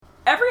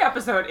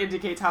episode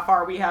indicates how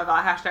far we have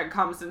hashtag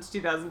come since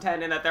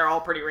 2010 and that they're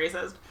all pretty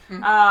racist.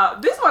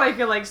 This one I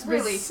feel like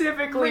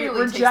specifically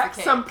really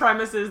rejects some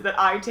premises that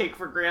I take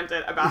for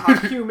granted about how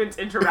humans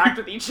interact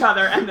with each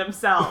other and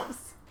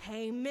themselves.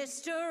 Hey,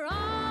 Mr.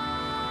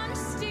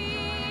 Ornstein,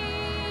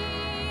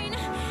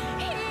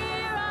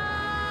 here I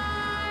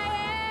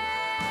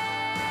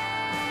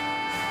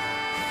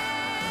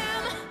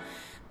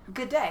am.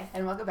 Good day,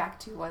 and welcome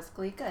back to Was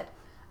Glee Good?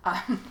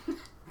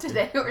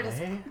 Today we're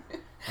just...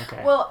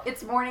 Okay. Well,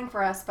 it's morning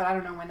for us, but I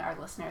don't know when our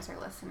listeners are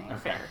listening.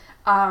 Okay.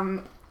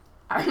 I'm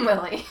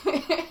Lily.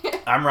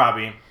 I'm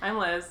Robbie. I'm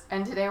Liz.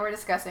 And today we're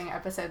discussing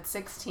episode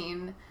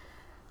 16,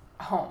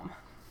 Home.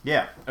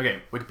 Yeah.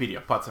 Okay.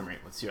 Wikipedia. Plot summary.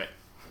 Let's do it.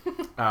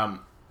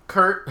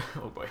 Kurt.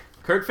 Oh boy.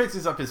 Kurt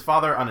fixes up his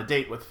father on a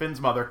date with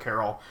Finn's mother,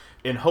 Carol,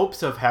 in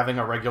hopes of having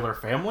a regular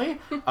family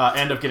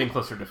and of getting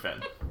closer to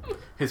Finn.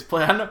 His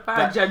plan.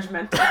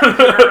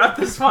 Judgmental about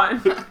this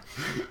one.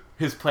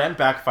 His plan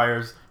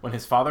backfires when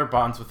his father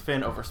bonds with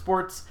Finn over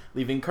sports,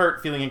 leaving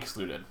Kurt feeling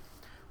excluded.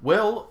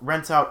 Will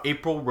rents out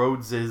April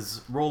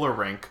Rhodes' roller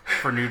rink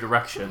for New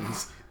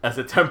Directions as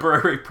a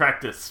temporary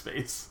practice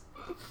space.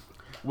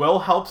 Will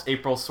helps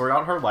April sort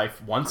out her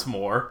life once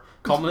more,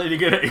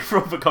 culminating in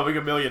April becoming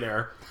a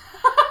millionaire.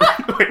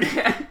 Wait,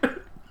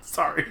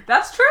 sorry.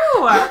 That's true.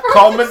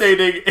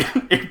 Culminating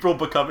in April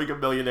becoming a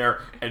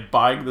millionaire and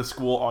buying the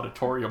school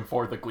auditorium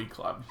for the Glee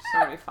Club. So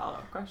many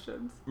follow-up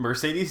questions.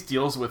 Mercedes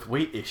deals with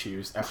weight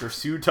issues after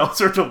Sue tells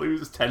her to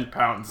lose 10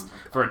 pounds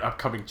for an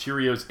upcoming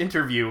Cheerios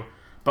interview,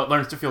 but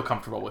learns to feel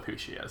comfortable with who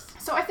she is.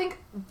 So I think,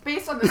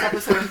 based on this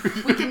episode,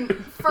 we can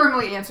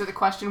firmly answer the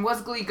question,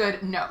 was Glee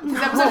good? No.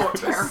 This episode was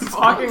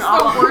terrible. It's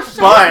the worst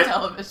show on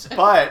television.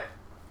 But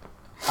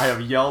I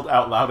have yelled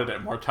out loud at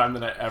it more time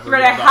than I ever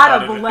Right, I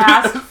had a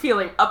blast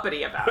feeling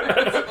uppity about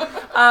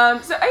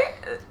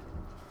it.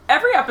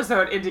 Every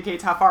episode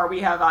indicates how far we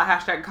have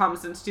hashtag come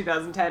since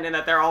 2010 and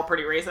that they're all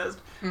pretty racist.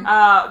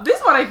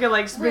 This one I feel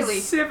like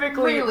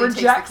specifically really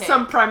rejects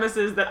some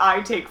premises that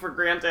I take for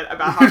granted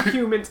about how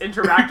humans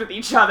interact with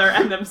each other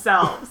and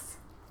themselves.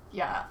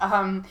 Yeah.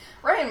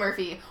 Ryan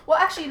Murphy. Well,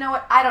 actually, you know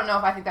what? I don't know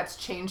if I think that's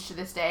changed to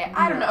this day.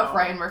 I don't know if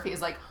Ryan Murphy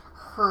is, like,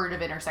 heard of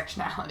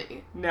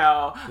intersectionality.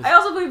 No. I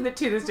also believe that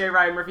to this day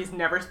Ryan Murphy's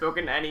never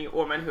spoken to any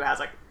woman who has,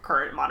 like,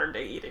 current modern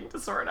day eating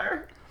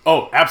disorder.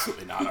 Oh,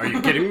 absolutely not. Are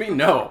you kidding me?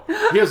 No.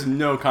 He has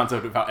no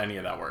concept of how any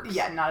of that works.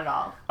 Yeah, not at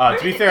all.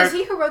 To be fair... Is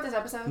he who wrote this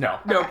episode? No.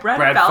 No, Okay.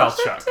 Brad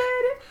Falchuk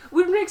did.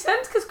 Would make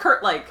sense because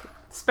Kurt, like,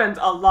 spends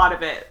a lot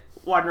of it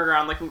wandering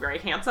around looking very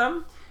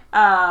handsome. He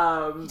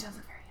does look very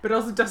handsome. But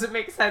also doesn't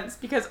make sense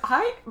because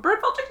Brad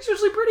Falchuk is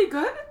usually pretty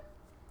good,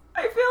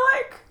 I feel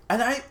like.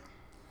 And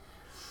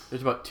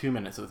there's about 2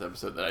 minutes of this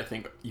episode that I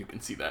think you can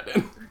see that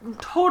in.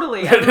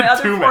 Totally. And the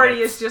other 2 40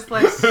 minutes. is just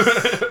like,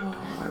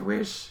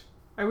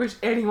 I wish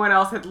anyone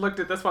else had looked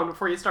at this one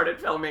before you started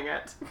filming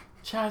it.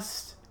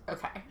 Just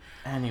Okay.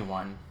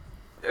 anyone.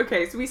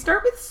 Okay, so we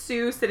start with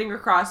Sue sitting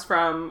across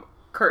from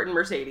Kurt and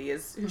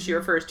Mercedes, who she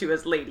refers to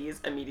as ladies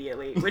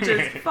immediately, which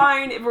is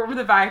fine for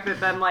the fact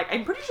that then, like,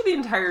 I'm pretty sure the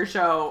entire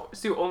show,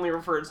 Sue only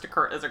refers to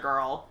Kurt as a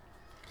girl.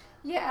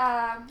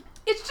 Yeah.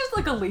 It's just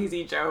like a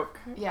lazy joke.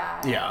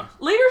 Yeah. Yeah.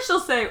 Later she'll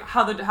say,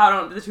 how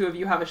don't the two of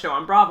you have a show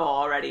on Bravo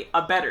already?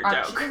 A better She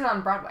joke. did it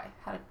on Broadway.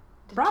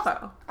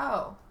 Bravo.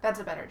 Oh, that's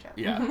a better joke.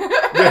 Yeah.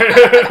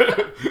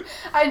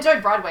 I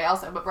enjoyed Broadway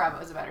also, but Bravo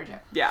is a better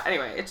joke. Yeah,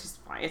 anyway, it's just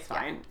fine. It's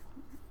fine.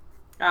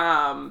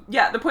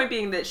 The point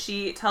being that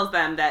she tells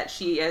them that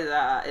she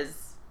is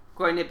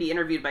going to be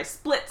interviewed by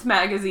Splits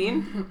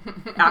magazine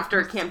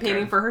after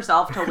campaigning for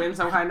herself to win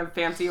some kind of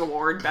fancy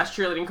award, best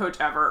cheerleading coach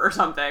ever or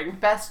something.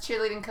 Best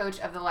cheerleading coach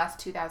of the last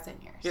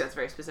 2,000 years. Yeah, that's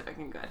very specific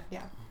and good.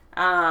 Yeah.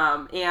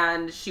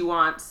 And she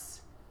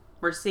wants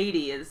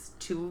Mercedes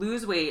to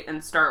lose weight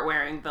and start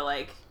wearing the,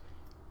 like,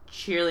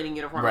 cheerleading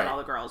uniform that all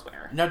the girls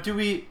wear. Now, do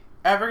we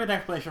ever get an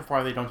explanation for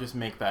why they don't just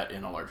make that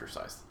in a larger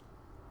size?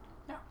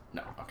 No.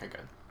 No. Okay,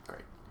 good.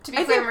 Great. To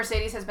be clear,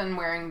 Mercedes has been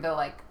wearing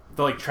the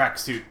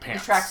tracksuit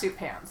pants. The tracksuit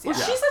pants. Yeah. Well,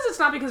 she says it's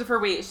not because of her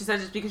weight. She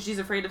says it's because she's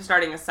afraid of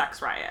starting a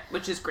sex riot,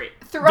 which is great.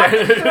 Throughout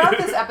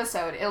this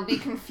episode, it'll be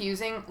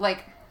confusing,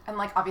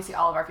 and obviously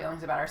all of our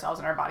feelings about ourselves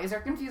and our bodies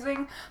are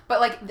confusing,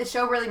 but, the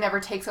show really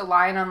never takes a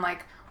line on,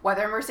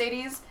 whether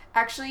Mercedes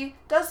actually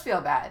does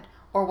feel bad,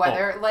 or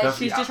whether,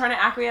 she's just trying to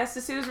acquiesce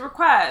to Sue's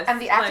request. And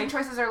the acting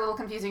choices are a little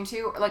confusing,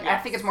 too. I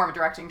think it's more of a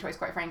directing choice,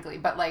 quite frankly,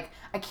 but,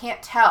 I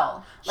can't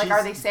tell.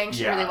 Are they saying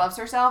she really loves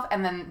herself,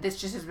 and then this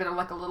just has been, a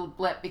little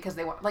blip because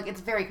they want, it's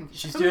very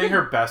confusing. She's doing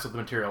her best with the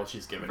material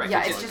she's given. Right.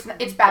 Yeah,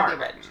 it's badly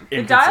written.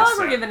 The dialogue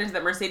we're given is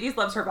that Mercedes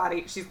loves her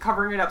body, she's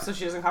covering it up so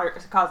she doesn't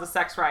cause a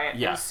sex riot,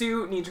 and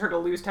Sue needs her to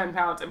lose 10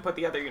 pounds and put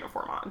the other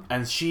uniform on.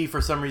 And she, for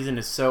some reason,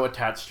 is so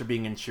attached to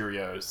being in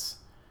Cheerios.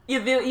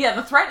 Yeah,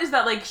 the threat is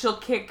that, she'll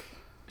kick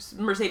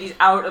Mercedes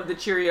out of the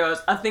Cheerios,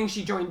 a thing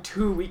she joined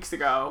 2 weeks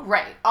ago.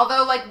 Right.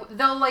 Although,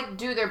 they'll,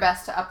 do their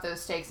best to up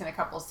those stakes in a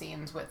couple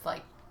scenes with,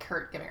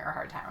 Kurt giving her a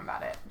hard time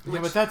about it. Yeah,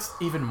 but that's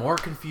even more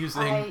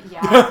confusing.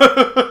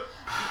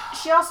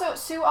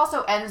 Sue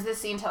also ends this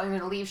scene telling them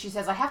to leave. She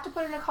says, I have to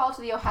put in a call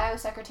to the Ohio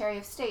Secretary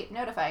of State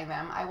notifying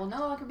them I will no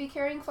longer be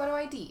carrying photo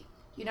ID.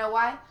 You know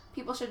why?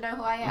 People should know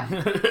who I am.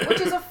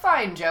 Which is a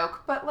fine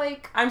joke, but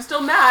like... I'm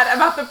still mad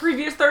about the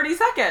previous 30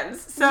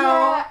 seconds, so...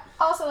 Yeah,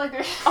 also like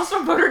there's...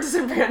 Also voter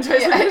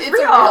disenfranchisement is it's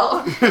real.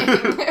 a real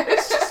thing.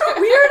 It's just a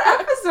weird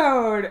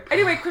episode.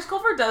 Anyway, Chris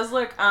Colfer does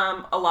look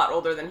a lot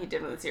older than he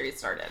did when the series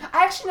started.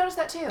 I actually noticed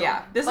that too.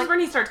 Yeah, this is when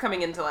he starts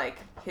coming into like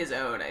his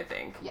own, I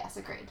think. Yes,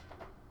 agreed.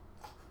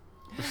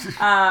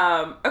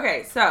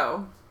 Okay,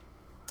 so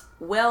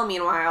Will,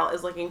 meanwhile,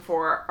 is looking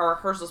for a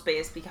rehearsal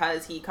space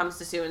because he comes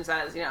to Sue and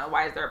says, you know,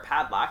 why is there a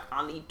padlock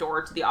on the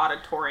door to the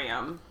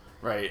auditorium?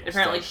 Right.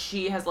 Apparently like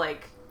she has,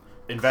 like,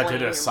 invented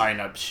claim. a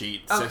sign-up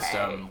sheet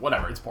system.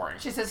 Whatever, it's boring.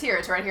 She says, here,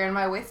 it's right here in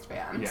my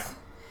waistband. Yeah.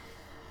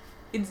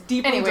 It's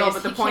deeply Anyways, dull,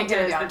 but the he point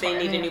can't get is to the that they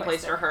auditorium. need a They new place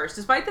replaced to it. rehearse,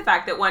 despite the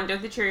fact that, one,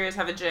 don't the Cheerios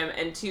have a gym,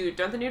 and two,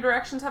 don't the New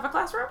Directions have a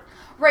classroom?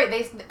 Right,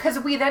 because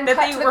we then That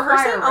cut they to the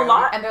rehearse choir in a room,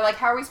 lot? and they're like,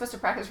 how are we supposed to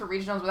practice for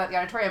regionals without the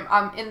auditorium?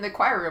 In the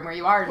choir room where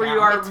you are Where now. you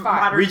are It's fine.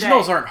 modern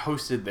Regionals day. aren't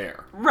hosted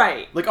there.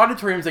 Right. Like,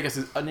 auditoriums, I guess,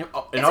 is an It's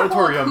auditorium. a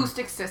whole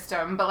acoustic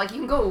system, but like you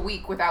can go a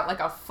week without like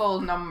a full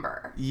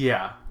number.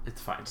 Yeah,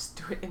 it's fine. Just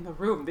do it in the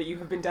room that you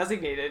have been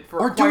designated for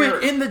Or do choir.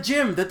 it in the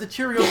gym that the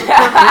Cheerios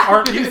apparently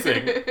aren't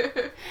using.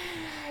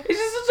 It's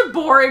just such a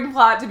boring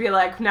plot to be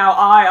like, now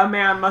I, a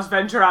man, must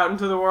venture out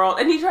into the world.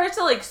 And he tries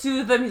to, like,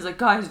 soothe them. He's like,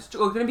 guys, it's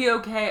gonna be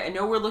okay. I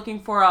know we're looking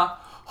for a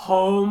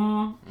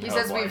home. He Oh,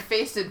 says boy. we've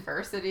faced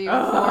adversity before,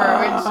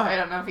 which I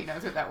don't know if he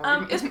knows what that word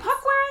means. Is Puck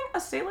wearing a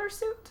sailor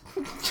suit?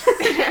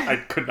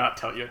 I could not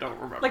tell you. I don't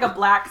remember. Like a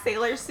black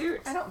sailor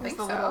suit? I don't think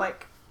Just a so. little,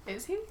 like,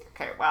 Is he?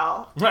 okay,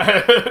 well,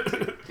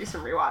 do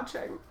some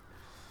rewatching.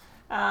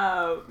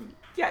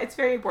 Yeah, it's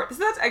very important.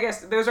 So that's, I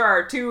guess, those are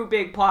our two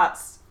big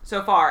plots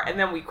so far, and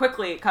then we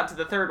quickly cut to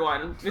the third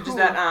one, which is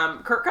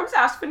that Kurt comes to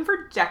ask Finn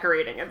for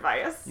decorating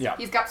advice. Yeah.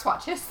 He's got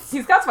swatches.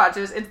 He's got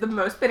swatches. It's the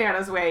most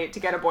bananas way to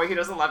get a boy who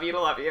doesn't love you to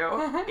love you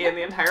in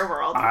the entire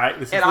world.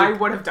 This is And like I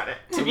would have done it,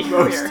 to be the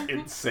most clear.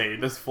 insane.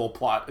 This full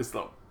plot is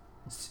the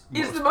It's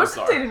the most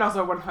bizarre. insane and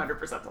also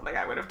 100% something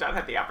I would have done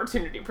had the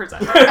opportunity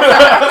presented.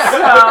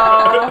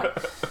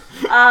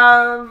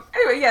 So,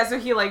 anyway, yeah, so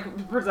he,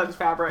 like, presents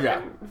fabric, Yeah.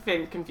 and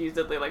Finn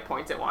confusedly, like,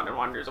 points at one and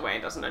wanders away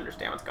and doesn't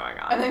understand what's going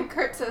on. And then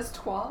Kurt says,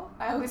 "Toile,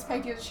 I always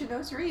peg you as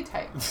chinoiserie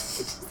type," which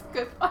is a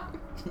good line.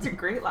 It's a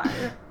great line.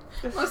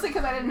 Mostly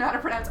because I didn't know how to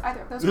pronounce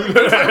either of those words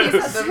until he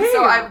said them,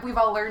 so Same. we've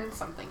all learned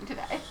something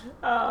today.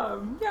 Yeah.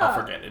 I'll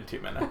forget in 2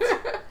 minutes.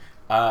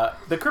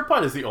 The Kurt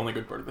plot is the only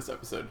good part of this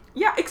episode.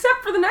 Yeah,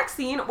 except for the next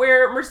scene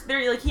where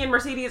they're, like, he and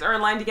Mercedes are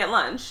in line to get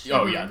lunch.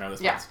 Oh yeah, no, this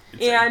Yeah. one's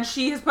insane. And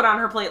she has put on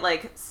her plate,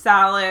 like,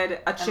 salad,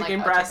 a chicken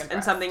a breast, chicken and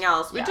breast. something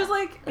else, which Yeah. is,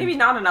 like, maybe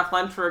not enough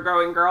lunch for a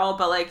growing girl,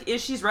 but, like,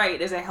 she's right,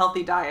 is a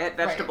healthy diet,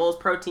 vegetables,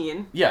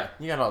 protein. Yeah,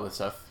 you got all this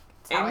stuff.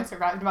 That's how I And-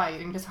 survived my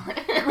eating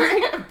disorder.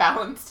 Right.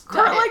 Balanced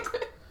Kurt, diet.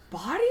 like,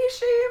 body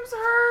shames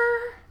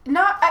her.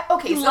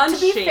 Okay, so Lunch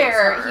to be shames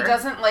fair, her.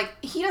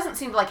 he doesn't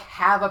seem to like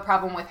have a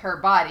problem with her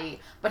body,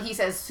 but he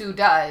says Sue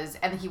does,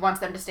 and he wants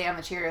them to stay on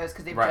the Cheerios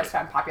because they've Right. just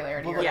found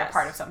popularity Well, or they're yes.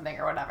 part of something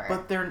or whatever.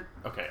 But they're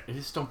okay. I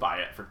just don't buy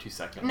it for 2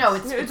 seconds. No,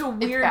 It's a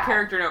weird bad.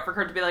 character note for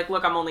Kurt to be like,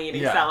 look, I'm only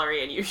eating Yeah.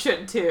 celery, and you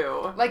should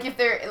too. Like if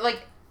they're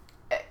like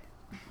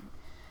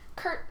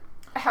Kurt,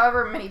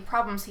 however many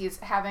problems he's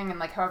having and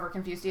like however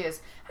confused he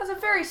is, has a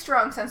very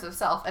strong sense of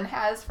self and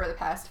has for the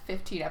past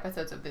 15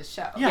 episodes of this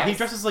show. Yeah, he Yes.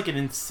 dresses like an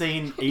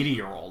insane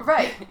 80-year-old.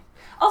 Right.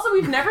 Also,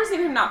 we've never seen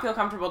him not feel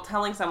comfortable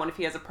telling someone if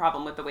he has a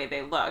problem with the way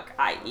they look,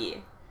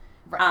 i.e.,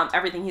 Right.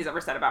 everything he's ever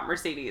said about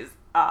Mercedes'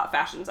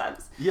 fashion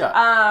sense.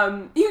 Yeah.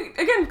 He,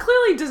 again,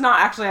 clearly does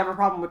not actually have a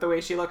problem with the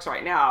way she looks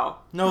right now.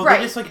 No, Right.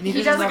 they just like He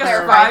needed does like a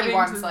clarify he striving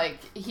wants to- like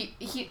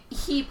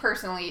he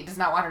personally does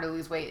not want her to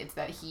lose weight. It's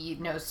that he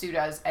knows Sue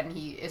does, and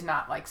he is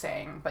not like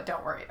saying, "But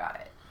don't worry about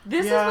it."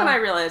 This Yeah. is when I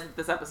realized that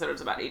this episode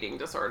is about eating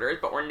disorders,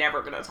 but we're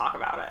never going to talk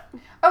about it.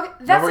 Okay,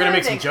 that's Now we're the gonna other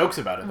make thing. some jokes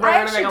about it. We're I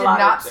gonna actually make a did lot of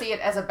not jokes. see it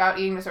as about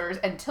eating disorders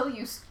until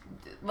you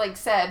like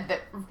said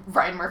that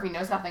Ryan Murphy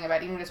knows nothing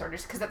about eating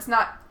disorders, because that's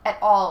not at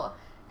all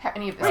how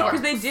any of this Right, works.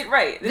 because they did,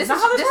 right. This This is not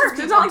is- how this this is works.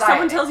 It's people not like someone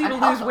dieting tells you to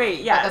lose unhealthily, weight.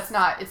 but Yes. that's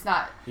not. It's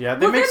not. Yeah,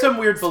 they Well, make then, some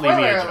weird Spoiler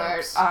bulimia alert.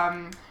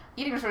 jokes.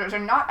 Eating disorders are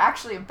not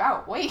actually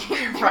about weight.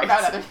 They're Right.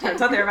 about other things.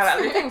 Turns out they're about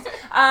other things.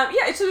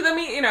 Yeah, so then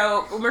we,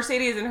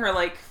 Mercedes in her,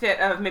 like, fit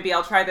of maybe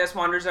I'll try this,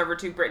 wanders over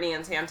to Brittany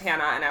and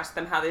Santana and asks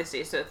them how they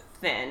stay so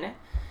thin,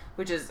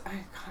 which is,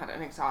 God,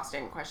 an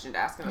exhausting question to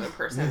ask another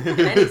person in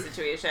any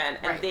situation.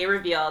 And Right. they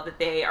reveal that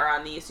they are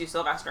on the Sue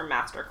Sylvester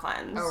Master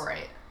Cleanse. Oh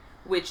right.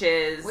 Which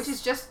is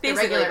just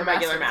basically the the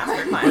regular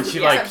master But cleanse.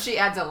 she, Yeah. like- Except she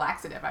adds a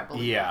laxative, I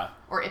believe. Yeah.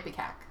 Or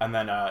Ipecac. And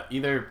then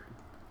either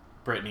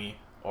Brittany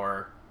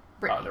or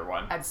Brittany other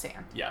one. adds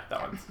sand. Yeah,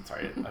 that one.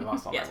 Sorry, I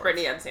lost all Yes, my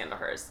Brittany words. and Sand to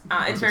hers.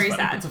 It's very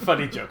funny. sad. It's a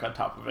funny joke on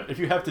top of it. If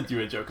you have to do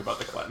a joke about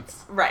the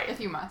cleanse. Right. If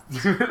you must.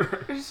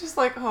 It's just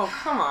like, oh,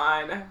 come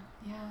on.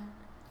 Yeah.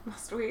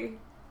 Must we?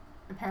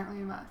 Apparently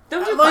you must.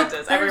 Don't do Like,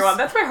 cleanses, there's- everyone.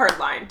 That's my hard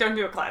line. Don't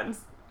do a cleanse.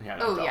 Yeah,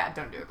 Oh don't. yeah,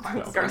 don't do it. Don't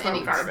Garbage.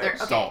 smoke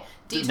garbage. Okay,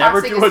 Don't.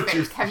 Never detoxing do is a fake.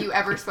 juice- Have you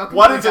ever spoken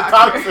What to is a a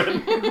doctor?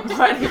 toxin?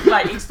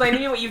 What? Explain to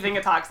me what you think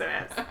a toxin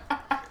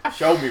is.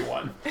 Show me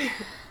one.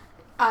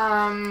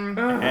 Um,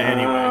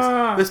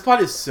 Anyways, this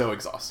plot is so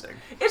exhausting.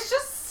 It's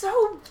just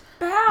so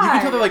bad. You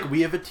can tell they're like,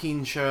 we have a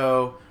teen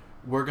show.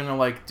 We're gonna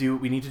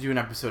we need to do an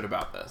episode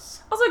about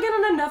this. Also, again,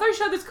 on another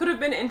show, this could have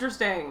been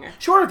interesting.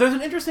 Sure, there's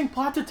an interesting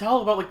plot to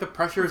tell about like the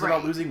pressures about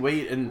Right. losing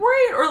weight and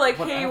Right, or like,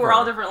 hey, Whatever. we're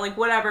all different, like,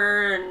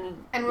 whatever,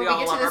 and and we when we all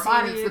get love to the our scene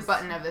bodies. that's the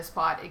button of this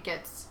plot,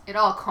 it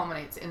all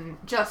culminates in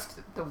just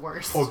the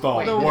worst. the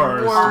way.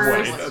 worst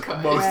worst way, the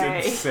way. most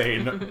Way.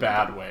 insane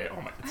bad way.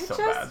 Oh my, it's so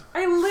bad.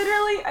 I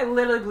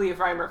literally believe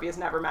Ryan Murphy has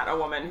never met a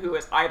woman who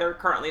is either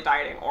currently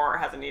dieting or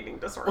has an eating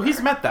disorder. Well,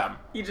 he's met them,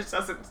 He just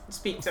doesn't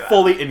speak to them.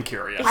 fully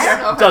incurious. I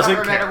don't know if Doesn't I've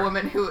ever care. met a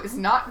woman who is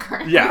not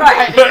currently Yeah.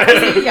 Right.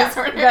 dieting. Yes,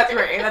 that's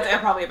right. That's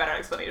probably a better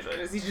explanation.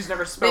 Is he's just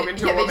never spoken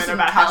to yeah, a they woman just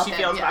about how tell she him,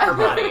 feels yeah. about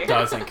her body.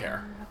 Doesn't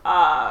care.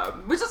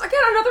 Which is again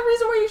another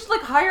reason why you should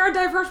like hire a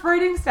diverse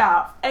writing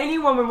staff. Any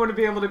woman would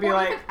be able to be Or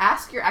like even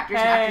ask your actors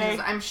and hey.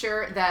 actresses. I'm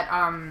sure that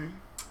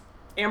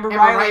Amber Riley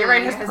Riley,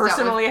 right, has has dealt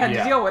personally with- had to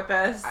Yeah. deal with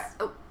this.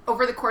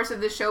 over the course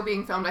of this show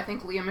being filmed, I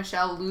think Leah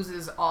Michelle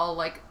loses all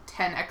like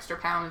 10 extra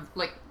pounds,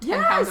 like 10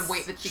 Yes. pounds of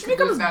weight that she could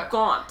becomes lose out.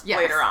 gaunt Yes.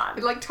 later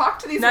on. Like talk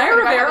to these Naya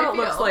women about how Rivera they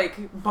feel. looks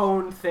like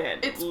bone thin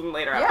in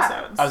later yeah.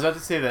 episodes. I was about to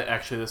say that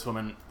actually this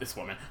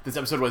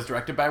episode was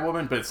directed by a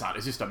woman, but it's not.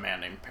 It's just a man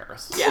named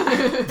Paris.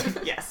 Yeah.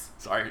 Yes.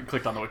 Sorry, I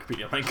clicked on the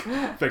Wikipedia link.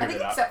 I Figured think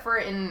it out. except for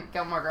in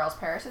Gilmore Girls,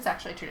 Paris is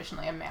actually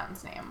traditionally a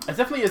man's name. It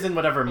definitely is in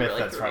whatever myth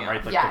really that's threw from, me right?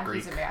 off. Like yeah, the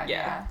Greek. he's a man. Yeah.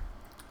 Yeah.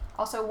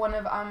 Also, one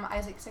of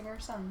Isaac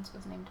Singer's sons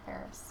was named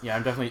Paris. Yeah,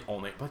 I'm definitely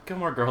only. But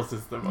Gilmore Girls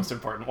is the most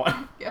important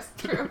one. Yes,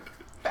 true.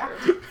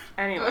 Fact. The most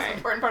Anyway,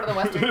 important part of the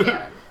Western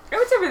canon. I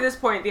would say by this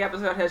point the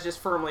episode has just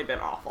firmly been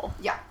awful.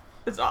 Yeah.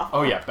 It's awful.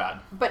 Oh yeah, bad.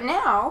 But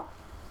now,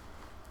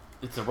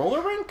 It's a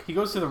roller rink. He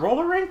goes to the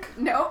roller rink.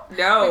 no.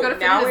 No, We go to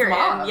now Finn's we're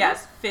mom. in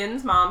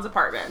Finn's mom's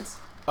apartment.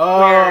 Oh,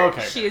 Where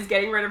okay. she is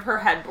getting rid of her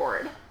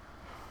headboard.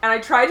 And I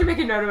tried to make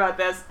a note about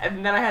this,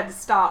 and then I had to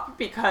stop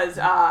because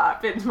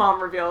Finn's mom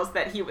reveals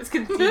that he was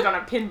conceived on a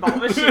pinball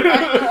machine.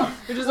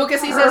 Which is Well,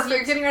 because he says, perfect-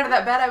 you're getting rid of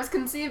that bed, I was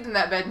conceived in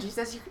that bed. And she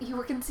says, you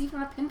were conceived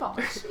in a pinball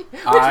machine.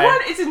 Which I- one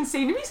is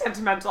insane to be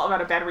sentimental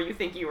about a bed where you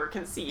think you were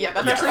conceived. Yeah,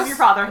 that's especially true. if your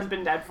father has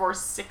been dead for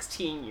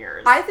 16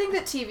 years. I think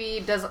that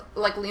TV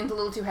leans a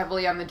little too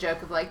heavily on the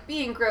joke of, like,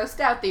 being grossed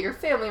out that your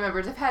family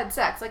members have had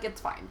sex. Like, it's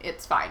fine.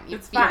 It's fine. You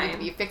It's don't need to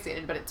fine. be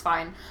fixated, but it's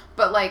fine.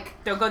 But,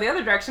 like... Don't go the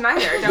other direction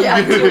either. Don't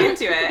Yeah. get too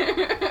into it.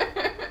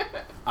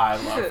 I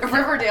love it.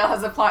 Riverdale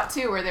has a plot,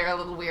 too, where they're a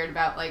little weird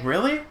about, like...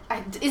 Really?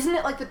 Isn't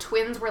it, like, the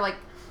twins were, like,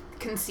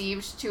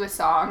 conceived to a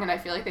song, and I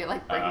feel like they,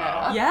 like, bring that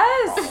up?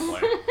 Yes.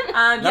 Probably.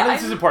 Yeah, None of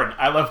this is important.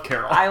 I love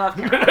Carol. I love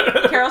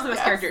Carol. Carol's the best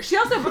Yes. character. She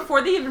also,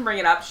 before they even bring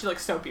it up, she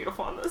looks so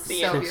beautiful in this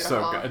scene. So It's so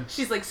beautiful. good.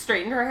 She's like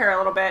straightened her hair a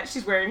little bit.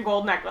 She's wearing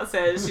gold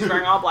necklaces. She's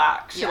wearing all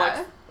black. She Yeah.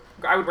 looks.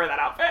 I would wear that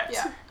outfit.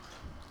 Yeah.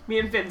 Me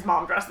and Finn's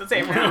mom dress the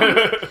same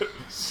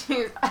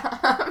way.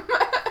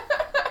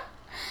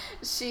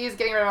 She's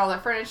getting rid of all the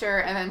furniture,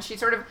 and then she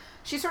sort of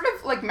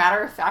like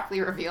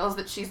matter-of-factly reveals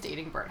that she's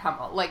dating Bert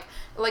Hummel. Like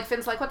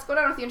Finn's like, what's going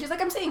on with you? And she's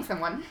like, I'm seeing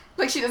someone.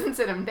 Like, she doesn't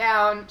sit him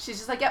down. She's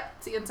just like, yep,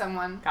 seeing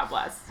someone. God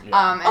bless.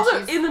 Yeah. And Also,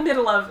 she's, in the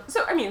middle of this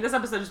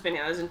episode is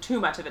bananas, and too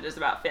much of it is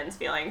about Finn's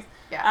feelings.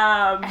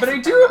 yeah. But I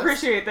As do it goes.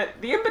 appreciate that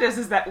the impetus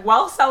is that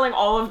while selling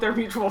all of their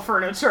mutual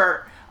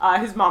furniture,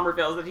 his mom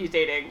reveals that he's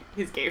dating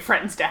his gay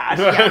friend's dad.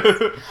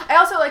 Yes. I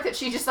also like that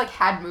she just like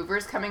had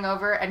movers coming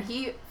over, and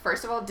he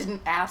first of all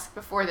didn't ask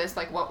before this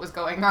like what was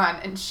going on,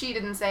 and she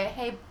didn't say,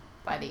 "Hey,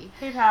 buddy."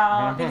 Hey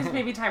pal, I think it's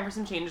maybe time for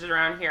some changes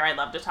around here. I'd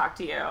love to talk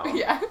to you.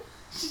 Yeah,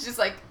 she's just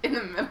like in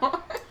the middle.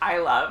 I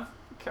love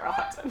Carol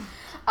Hudson.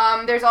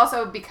 There's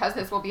also, because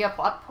this will be a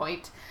plot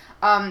point,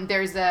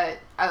 there's a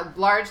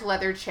large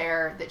leather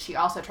chair that she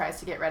also tries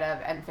to get rid of,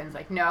 and Finn's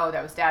like, no,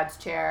 that was Dad's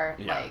chair.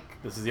 Yeah.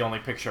 Like, This is the only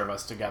picture of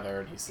us together,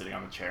 and he's sitting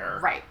on the chair.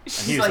 right. And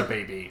She's he's like- a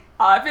baby.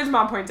 Finn's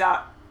mom points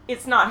out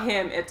it's not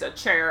him, it's a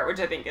chair, which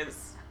I think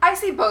is I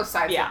see both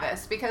sides Yeah. of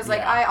this, because, like,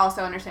 Yeah. I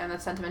also understand the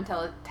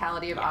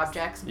sentimentality of Yes.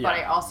 objects, Yeah. but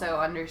I also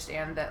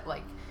understand that,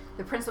 like,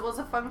 the principles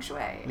of feng shui.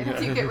 And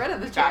if you get rid of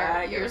the Gotta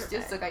chair, get you're rid of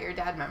it. still got your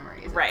dad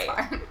memories. It's right.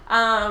 fine.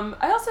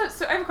 I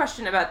have a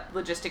question about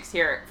logistics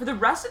here. For the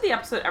rest of the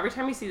episode, every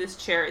time we see this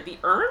chair, the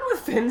urn with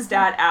Finn's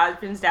dad's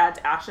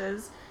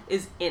ashes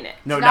is in it.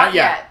 No, not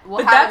yet. We'll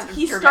But have that's it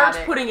he starts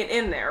dramatic. putting it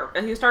in there,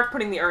 and he starts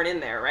putting the urn in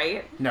there,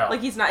 right? No.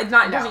 Like it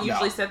doesn't No.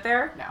 usually sit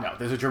there. No. No,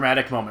 there's a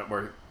dramatic moment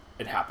where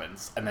it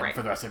happens, and then Right.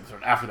 for the rest of the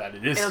episode after that,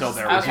 it is It'll still just-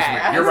 there, which is okay.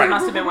 weird. You're It right.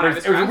 must have been when I was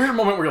It was a drunk. weird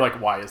moment where you're like,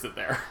 why is it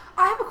there?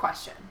 I have a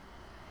question.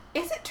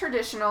 Is it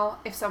traditional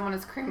if someone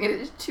is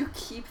cremated to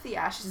keep the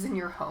ashes in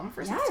your home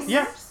for 16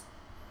 Yes. years?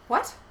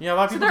 What? Yeah, a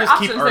lot of So people there are just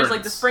keep options. urns. There's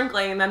like the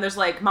sprinkling, and then there's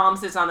like mom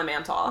sits on the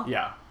mantle.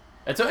 Yeah.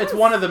 It's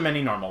one of the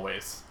many normal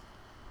ways.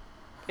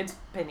 It's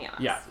bananas.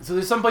 Yeah. So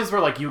there's some places where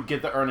like you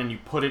get the urn and you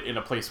put it in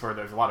a place where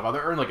there's a lot of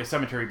other urn, like a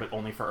cemetery, but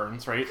only for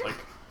urns, right? Like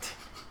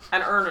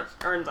And urn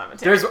cemetery.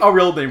 There's a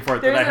real name for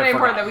it. There's that I a have name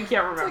for it forgotten. that we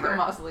can't It's like a remember.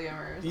 mausoleum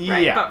or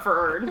Right, Yeah. but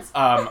for urns.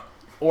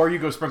 Or you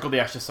go sprinkle the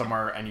ashes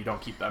somewhere and you don't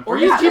keep them. Or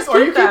you you just or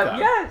you keep them.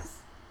 Yes.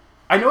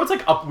 I know it's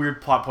like a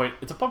weird plot point.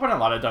 It's a plot point on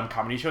a lot of dumb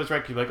comedy shows,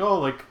 right? You're like, oh,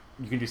 like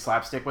you can do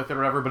slapstick with it or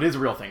whatever, but it is a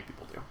real thing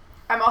people do.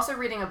 I'm also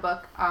reading a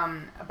book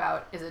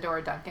about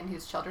Isadora Duncan,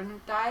 whose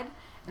children died,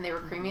 and they were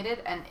cremated.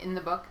 And in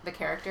the book, the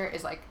character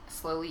is like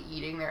slowly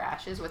eating their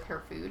ashes with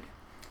her food.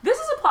 This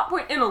is a plot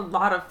point in a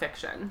lot of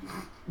fiction.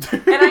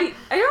 And I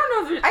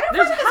don't know if I don't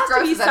there find it as has to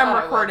gross be as I some thought it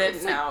would. recorded.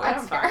 It's like, No, I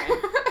it's don't care.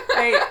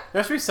 fine. There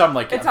has to be some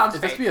like It sounds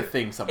it has to be a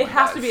thing someone It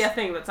has does. to be a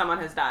thing that someone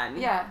has done.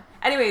 Yeah.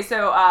 Anyway,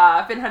 so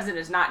Finn Hudson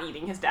is not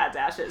eating his dad's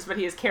ashes, but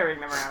he is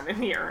carrying them around in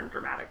the urn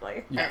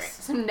dramatically.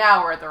 Yes. Anyway, so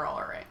now we're at the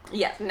roller rink.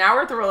 Yes, now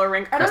we're at the roller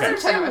rink. I don't Okay.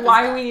 understand Chenoweth is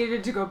why back. we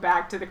needed to go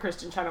back to the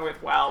Kristen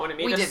Chenoweth well when it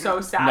made We us didn't.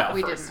 so sad No. the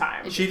We first didn't.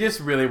 time. It She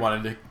just really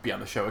wanted to be on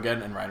the show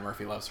again, and Ryan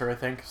Murphy loves her, I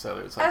think. So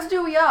there's like As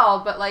do we all,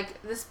 but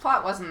like this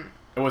plot wasn't.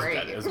 it wasn't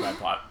great. good. It was a bad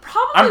plot.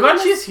 Probably I'm glad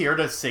when she's here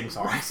to sing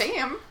songs.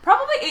 Same.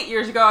 Probably 8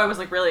 years ago, I was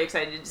like really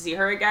excited to see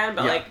her again,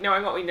 but Yeah. like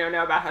knowing what we know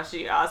now about how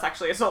she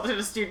sexually assaulted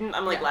a student,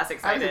 I'm like Yeah. less I was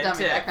excited a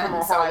dummy back for then,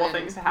 more so I horrible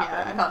didn't- things to Yeah, I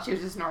happen. thought she was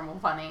just normal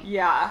funny.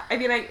 Yeah, I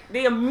mean,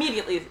 they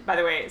immediately, by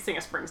the way, sing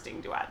a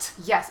Springsteen duet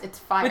Yes, it's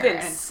fire. within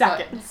and it's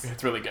seconds.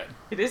 It's really good.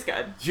 It is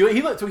good.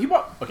 So he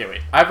bought. Okay,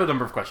 wait. I have a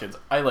number of questions.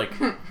 I like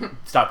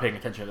stopped paying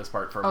attention to this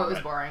part for a Good. Oh, it moment.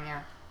 was boring.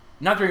 Yeah.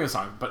 Not during the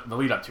song, but the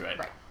lead up to it.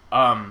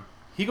 Right.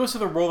 He goes to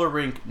the roller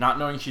rink not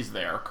knowing she's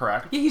there.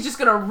 Correct. Yeah, he's just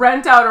gonna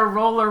rent out a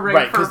roller rink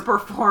Right, for 'cause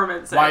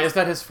performances. Why is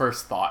that his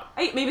first thought?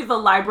 Maybe the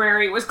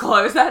library was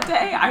closed that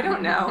day. I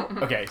don't know.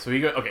 Okay, so he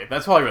go. Okay,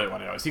 that's all I really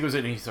want to know. Is he goes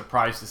in and he's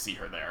surprised to see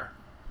her there,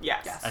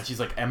 Yes. Yes. and she's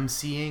like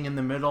emceeing in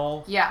the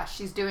middle. Yeah,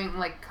 she's doing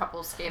like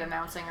couple skate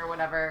announcing or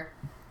whatever.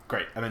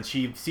 Great, and then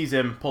she sees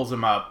him, pulls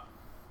him up.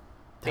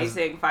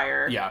 Facing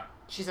fire. Yeah,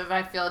 She says,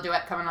 I feel a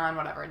duet coming on,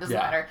 whatever. It doesn't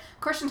Yeah. matter.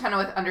 Kirsten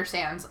Chenoweth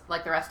understands,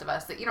 like the rest of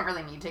us, that you don't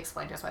really need to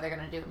explain to us why they're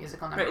going to do a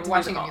musical number. Right, it's a We're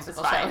watching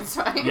musical. a musical It's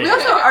show. It's fine. Yeah. We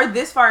also are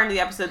this far into the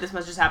episode. This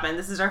must just happen.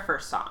 This is our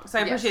first song, so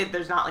I Yes. appreciate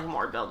there's not like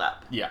more build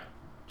up. yeah,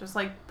 Just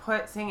like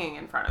put singing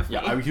in front of me.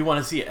 yeah. I do want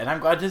to see it, and I'm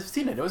glad to have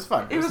seen it. It was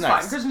fun. It was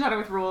nice. fun. Kristen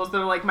Chenoweth rules. The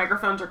like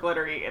microphones are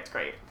glittery. It's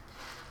great.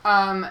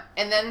 And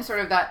then sort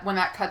of that, when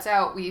that cuts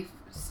out, we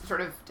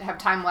sort of have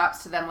time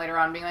lapse to them later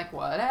on being like,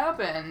 what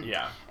happened?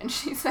 Yeah. And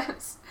she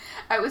says,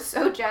 I was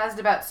so jazzed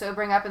about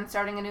sobering up and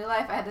starting a new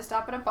life, I had to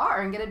stop at a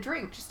bar and get a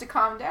drink just to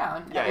calm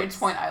down. At which Yikes.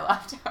 point I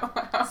laughed out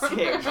loud.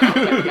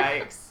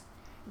 Yikes.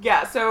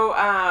 Yeah, so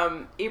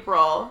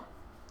April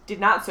did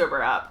not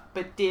sober up,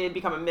 but did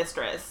become a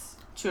mistress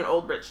to an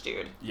old rich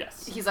dude,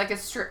 Yes. He's like a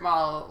strip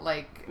mall,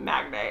 like,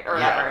 magnate or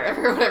Yeah.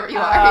 whatever. whatever you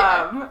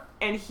are.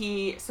 And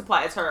he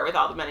supplies her with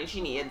all the money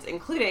she needs,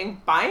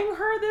 including buying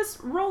her this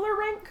roller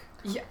rink.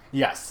 Yeah.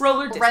 Yes.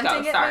 Roller disco,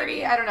 Renting it, sorry.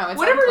 maybe? I don't know. It's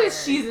Whatever it unclear.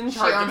 is, she's in She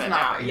charge of owns it and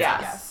now. operates it,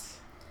 Yes.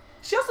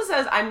 She also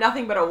says, I'm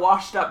nothing but a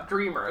washed up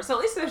dreamer. So at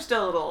least there's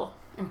still a little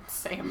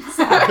Same.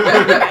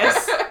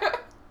 sadness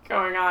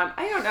going on.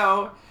 I don't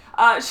know.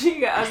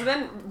 So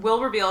then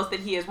Will reveals that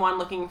he is one,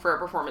 looking for a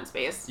performance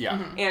space.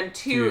 Yeah. And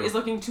two, Two. is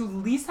looking to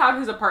lease out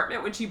his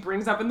apartment, which he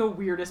brings up in the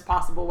weirdest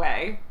possible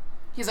way.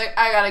 He's like,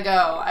 I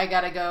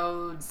gotta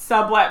go.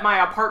 Sublet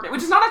my apartment,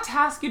 which is not a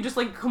task you just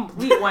like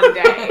complete one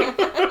day.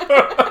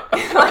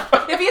 Like,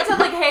 if he had said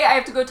like, "Hey, I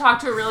have to go talk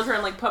to a realtor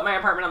and like put my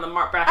apartment on the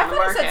back I on the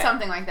thought market," he said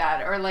something like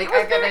that, or like, It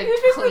was I gotta very- he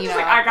was basically clean just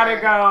up. like, I gotta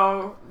or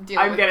go. deal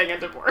I'm with- getting a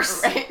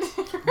divorce. Right.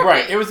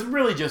 Right. It was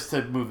really just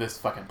to move this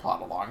fucking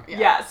plot along. Yeah.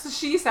 Yeah. So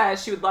she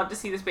says she would love to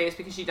see the space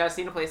because she does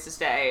need a place to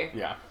stay.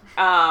 Yeah.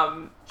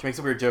 She She makes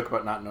a weird joke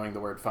about not knowing the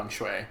word feng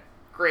shui.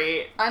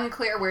 great.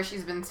 Unclear where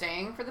she's been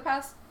staying for the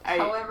past I-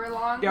 however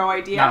long. No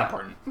idea. Not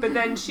important. But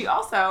then she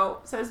also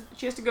says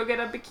she has to go get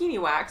a bikini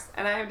wax,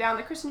 and I have down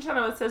that Kristen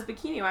Chenoweth says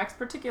bikini wax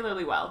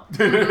particularly well. She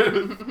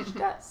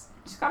does.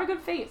 She's got a good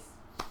face.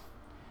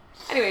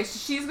 Anyway,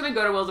 she's gonna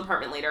go to Will's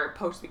apartment later,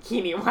 post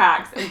bikini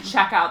wax, and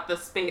check out the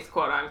space,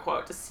 quote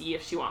unquote, to see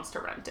if she wants to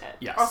rent it.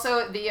 Yes.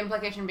 Also, the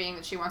implication being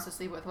that she wants to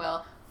sleep with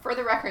Will. For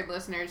the record,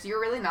 listeners, you're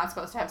really not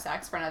supposed to have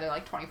sex for another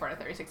like 24 to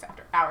 36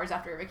 hours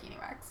after a bikini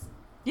wax.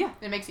 Yeah,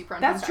 It makes you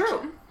prone that's to infection.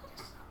 true.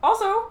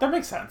 Also, that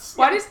makes sense.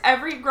 why does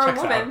every grown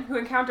Checks woman out. who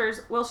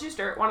encounters Will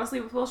Schuester want to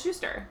sleep with Will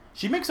Schuester?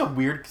 She makes a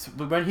weird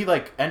when he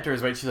like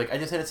enters, right? She's like, "I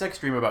just had a sex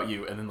dream about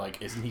you," and then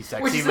like, "Isn't he Which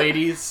sexy, is-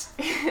 ladies?"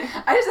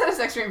 I just had a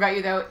sex dream about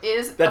you, though,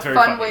 is That's a very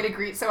fun funny. way to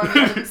greet someone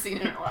who hasn't seen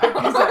in a while.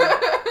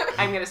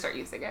 I'm gonna start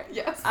using it.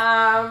 Yes.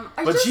 I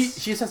But just,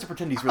 she just has to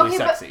pretend he's really Okay,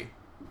 but- sexy.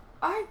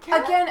 I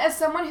can't. Again, as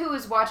someone who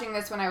was watching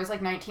this when I was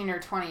like 19 or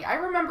 20, I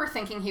remember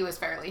thinking he was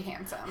fairly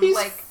handsome. He's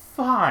like,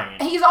 fine.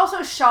 he's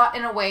also shot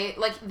in a way,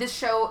 like, this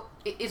show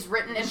is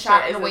written and Sure,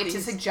 shot in a is way that to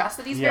he's suggest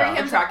that he's Yeah. very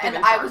handsome, attractive and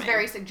and I was charming.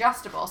 very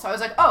suggestible. So I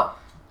was like, oh,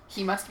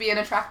 he must be an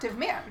attractive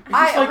man.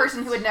 I, a like-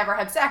 person who had never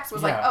had sex,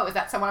 was like, Yeah. oh, is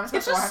that someone I'm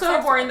supposed It's to just have so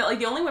sex boring with? that like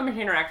the only women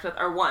he interacts with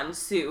are one,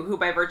 Sue, who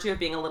by virtue of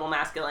being a little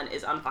masculine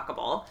is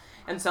unfuckable,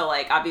 and so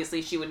like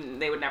obviously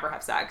they would never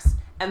have sex.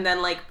 and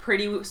then like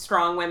pretty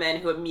strong women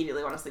who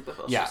immediately want to sleep with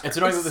Will Yeah, Schuester. it's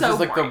annoying that this so is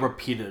like the boring.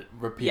 repeated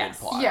Yes.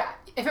 plot. Yeah,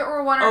 if it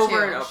were one or Over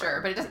two, and over.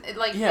 sure, but it doesn't. It,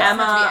 like Yeah. it doesn't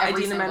have Emma, to be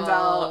every Idina single,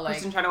 Menzel, like,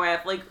 Kristen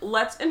Chenoweth. Like,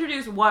 let's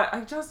introduce what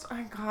oh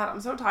God,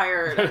 I'm so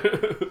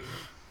tired.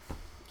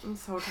 I'm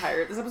so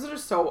tired. This episode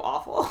is so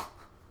awful.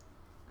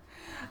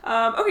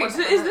 Okay,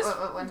 so is this?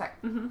 Wait, 1 sec.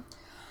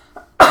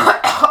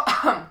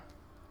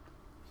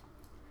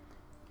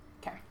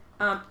 Okay.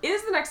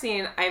 Is the next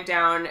scene I have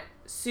down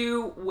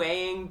Sue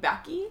weighing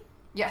Becky?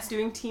 Yes.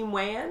 Doing team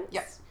weigh-ins?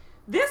 Yes.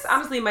 This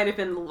honestly might have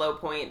been the low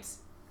point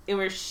in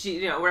where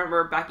she,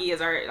 wherever Becky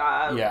is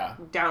our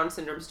Down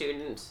syndrome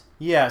student.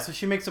 Yeah, so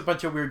she makes a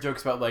bunch of weird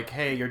jokes about like,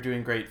 hey, you're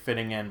doing great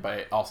fitting in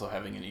by also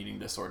having an eating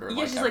disorder.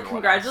 Yeah, she's like, everyone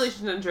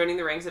congratulations on joining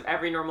the ranks of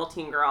every normal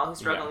teen girl who's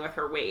struggling Yeah. with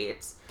her weight.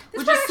 This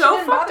Which part is actually so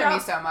didn't fucked bother me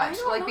up. so I much,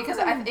 don't like because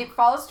know. it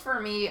falls for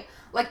me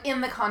like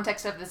in the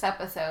context of this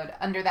episode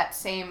under that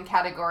same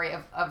category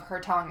of her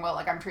telling Will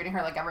like I'm treating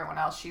her like everyone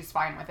else. She's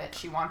fine with it.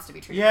 She wants to be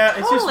treated. Yeah, like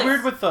it's Totally. just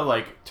weird with the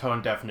like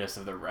tone deafness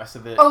of the rest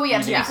of it. Oh yeah,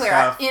 to be Yeah. clear,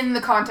 Stuff. in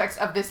the context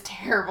of this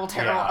terrible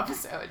Yeah.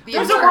 episode. The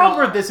There's a internal- world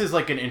where this is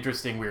like an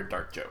interesting, weird,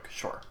 dark joke.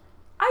 Sure.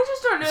 I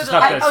just don't know It's that,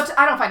 not like, this-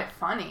 I don't find it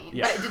funny,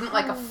 Yeah. but it didn't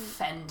like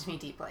offend me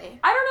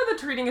deeply. I don't know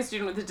that treating a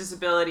student with a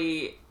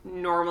disability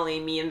normally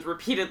means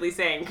repeatedly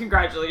saying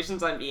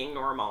congratulations on being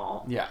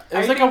normal. Yeah, it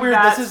was I like a think weird.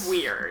 That's This is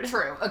weird.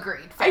 True,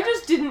 agreed. I fair.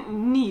 just didn't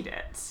need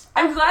it.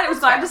 I was glad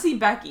fair. to see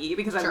Becky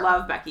because Sure. I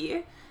love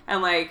Becky,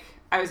 and like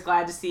I was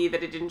glad to see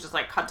that it didn't just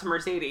like cut to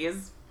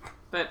Mercedes.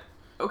 But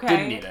okay,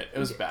 didn't need it. It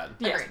was bad.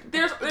 Yes, Agreed.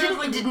 there's didn't-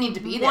 like it didn't need to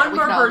be there. one We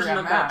more can all agree version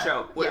on of that that.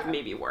 joke would have Yeah.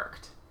 maybe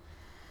worked.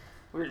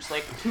 We're just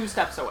like 2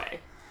 steps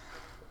away.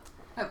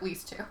 At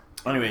least 2.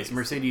 Anyways,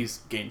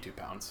 Mercedes gained 2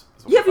 pounds.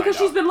 is what Yeah, we find because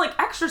she's out. been like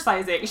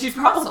exercising. She's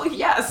muscle, probably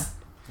yeah. yes.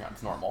 Yeah,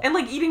 it's normal. And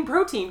like eating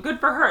protein, good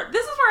for her.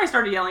 This is where I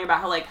started yelling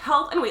about how like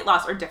health and weight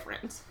loss are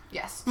different.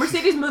 Yes.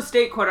 Mercedes'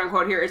 mistake, quote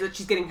unquote, here is that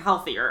she's getting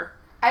healthier.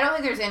 I don't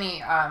think there's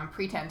any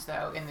pretense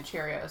though in the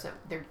Cheerios that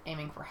they're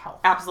aiming for health.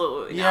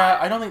 Absolutely.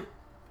 yeah, not.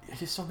 I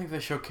just don't think the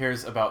show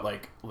cares about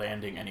like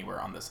landing anywhere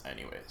on this.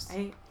 Anyways,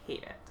 I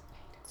hate it.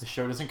 the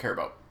show doesn't care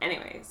about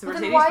Anyway, so Well,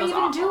 then Mercedes why feels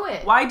even awful. do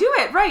it? Why do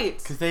it? Right.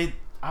 because they.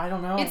 I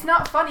don't know. It's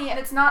not funny and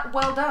it's not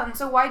well done,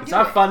 so why do it? It's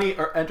not funny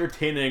or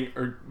entertaining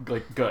or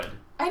like good.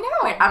 I know.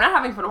 Wait, I'm not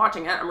having fun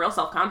watching it. I'm real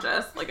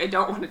self-conscious. Like, I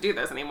don't want to do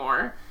this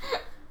anymore.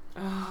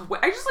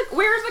 I just like,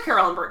 where's the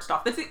Carol and Bert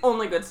stuff? That's the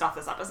only good stuff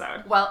this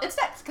episode. Well, it's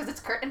next because it's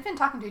Kurt and Finn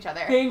talking to each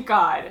other. Thank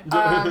God.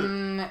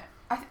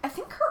 I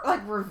think Kurt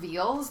like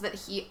reveals that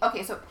he.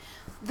 Okay, so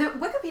the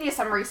Wikipedia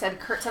summary said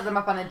Kurt set them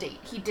up on a date.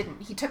 He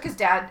didn't. He took his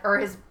dad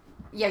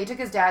he took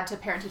his dad to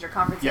parent-teacher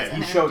conferences Yeah,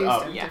 and he showed introduced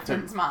up him yeah. to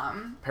Finn's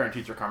mom.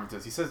 Parent-teacher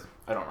conferences. He says,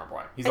 I don't remember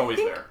why. He's always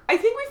there. I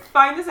think we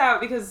find this out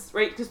because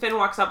Finn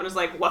walks up and is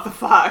like, what the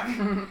fuck?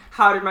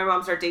 How did my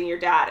mom start dating your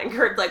dad? And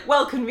Kurt's like,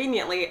 well,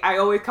 conveniently, I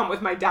always come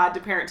with my dad to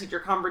parent-teacher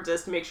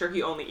conferences to make sure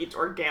he only eats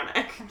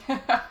organic.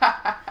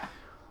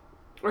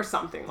 Or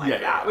something like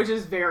that, which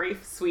is very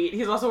sweet.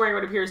 He's also wearing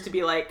what appears to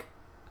be like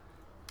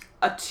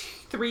a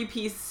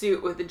 3-piece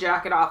suit with the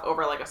jacket off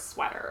over like a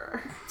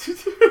sweater.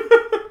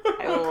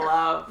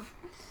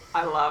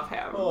 I love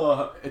him.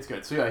 Oh, it's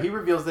good. So yeah, he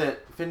reveals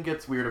that Finn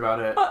gets weird about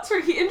it.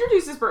 Sorry, he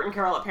introduces Bert and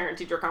Carol at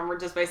parent-teacher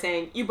conferences by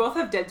saying, you both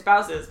have dead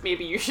spouses,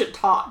 maybe you should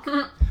talk.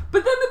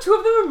 But then the two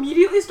of them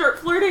immediately start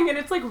flirting and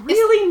it's like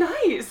really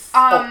nice.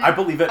 I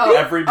believe it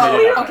every minute. of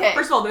it. okay.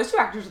 First of all, those 2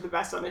 actors are the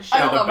best on this show.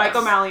 I love Mike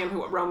this. O'Malley and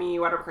Romy,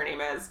 whatever her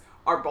name is,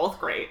 are both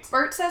great.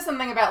 Bert says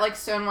something about like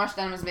Stonewashed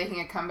Dunn was making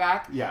a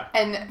comeback. Yeah.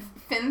 And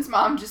Finn's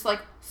mom just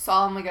like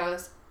solemnly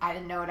goes, I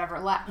didn't know it ever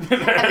left.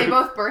 And they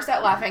both burst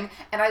out laughing,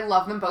 and I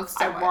love them both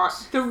so much.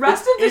 The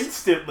rest of this...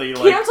 Instantly,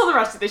 like... Cancel the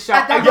rest of this show.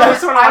 At that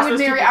Yes. moment, I would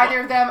marry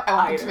either of them. I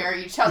want them Either. to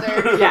marry each other.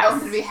 Yes. I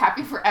want them to be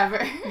happy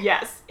forever.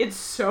 Yes, it's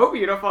so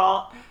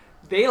beautiful.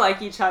 They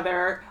like each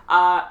other.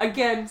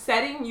 Again,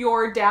 setting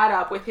your dad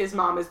up with his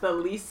mom is the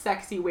least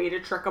sexy way to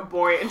trick a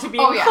boy into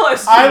being Oh, yeah.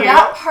 close to I you.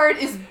 That part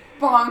is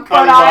bonkers.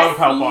 I love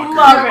how bonkers.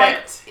 love You're like,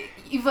 it.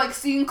 you've like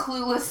seen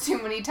Clueless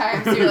too many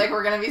times. So you're like,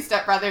 we're gonna be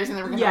stepbrothers, and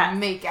then we're gonna Yes.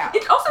 make out.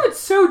 It's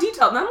so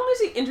detailed. Not only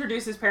does he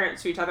introduce his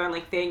parents to each other and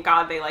like thank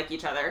God they like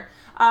each other,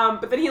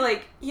 but then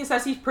he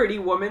says he's Pretty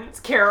Woman's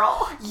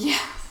Carol Yes.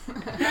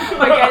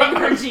 by getting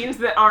her jeans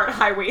that aren't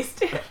high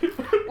waisted.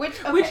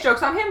 Which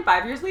jokes on him.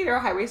 5 years later,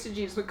 high waisted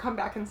jeans would come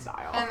back in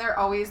style. And they're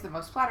always the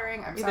most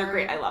flattering. I'm sorry. They're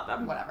great. I love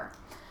them. Whatever.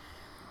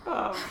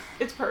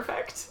 It's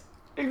perfect.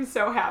 I'm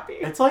so happy.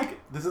 It's like,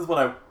 this is what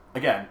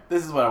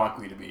I want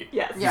Glee to be.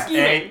 Yes. Yeah.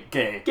 Scheming. A,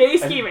 gay. Gay And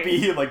scheming.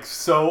 B, like,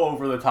 so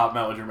over-the-top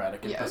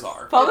melodramatic and Yes.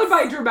 bizarre. Followed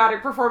by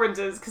dramatic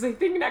performances, because I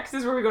think next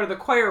is where we go to the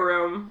choir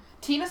room.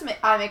 Tina's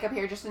eye makeup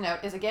here, just a note,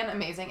 is again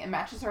amazing. It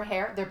matches her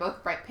hair. They're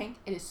both bright pink.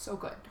 It is so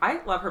good. I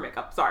love her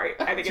makeup. Sorry.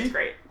 I think it's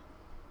great.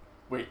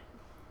 Wait.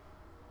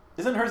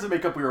 Isn't hers the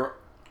makeup we were,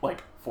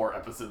 like, 4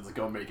 episodes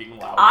ago making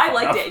loud I fun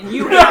liked of? it, and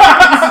you hated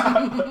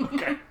it.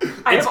 Okay.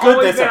 I It's have good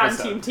always this been on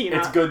episode. Team Tina.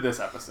 It's good this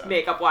episode.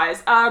 Makeup-wise.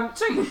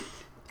 So,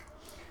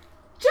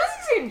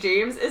 Jesse St. St.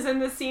 James is in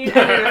this scene,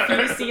 and in a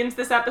few scenes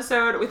this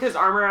episode with his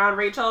arm around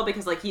Rachel,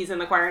 because, like, he's in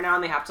the choir now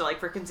and they have to, like,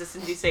 for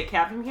consistency's sake,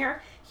 have him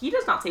here. He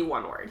does not say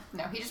one word.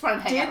 No, he just wanted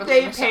to hang out Did with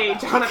they Michelle pay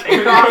Bauer.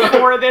 Jonathan Groff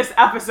for this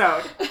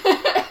episode?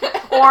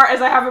 Or,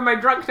 as I have in my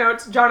drunk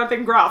notes,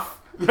 Jonathan Gruff.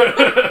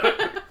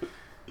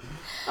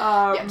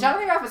 Yeah,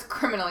 Jonathan Groff was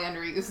criminally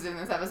underused in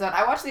this episode.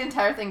 I watched the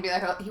entire thing and be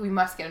like, oh, we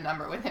must get a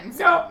number with him.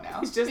 So, No, no.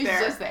 he's just there.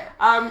 Just there.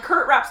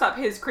 Kurt wraps up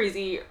his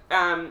crazy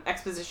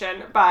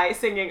exposition by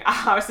singing "A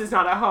House Is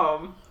Not a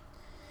Home,"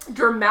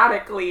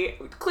 dramatically,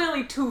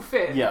 clearly to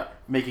Finn. Yeah,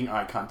 making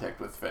eye contact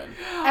with Finn.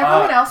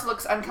 Everyone else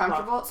looks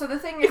uncomfortable. So the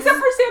thing is, Except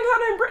for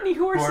Santana and Brittany,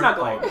 who are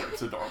snuggling. Oh,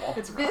 it's adorable.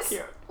 It's really this,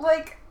 cute.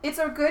 like, it's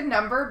a good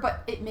number,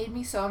 but it made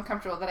me so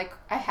uncomfortable that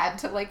I had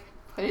to, like,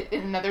 put it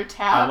in another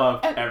tab. I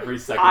love And- every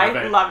second of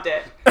I it. loved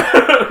it.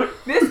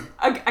 This,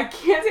 I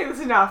can't say this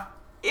enough,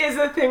 is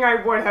a thing I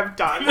would have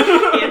done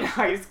in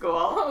high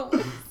school.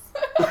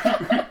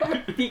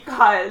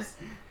 Because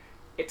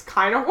it's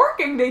kind of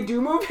working. They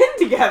do move in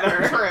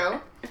together. True.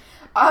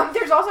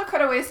 There's also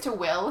cutaways to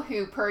Will,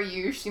 who per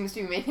usual seems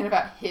to be making it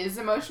about his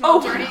emotional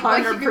Oh, journey.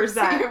 Like, you can 100%.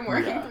 see him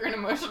working Yeah. through an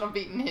emotional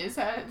beat in his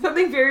head.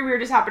 Something very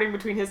weird is happening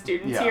between his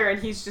students Yeah. here,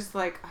 and he's just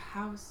like, a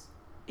house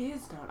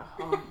is not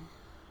a home.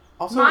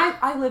 Also,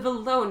 I live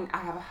alone. I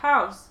have a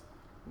house,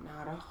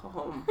 not a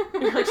home.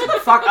 You're like, shut the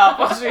fuck up,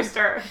 Will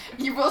Schuster.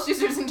 You Will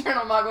Schuster's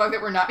internal monologue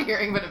that we're not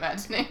hearing but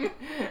imagining.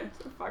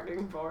 It's so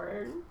fucking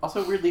boring.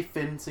 also weirdly,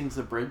 Finn sings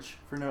a bridge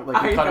for no. Like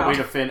I we cut know. away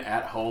to Finn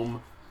at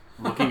home,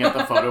 looking at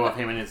the photo of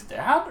him and his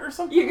dad or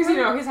something. Yeah, because you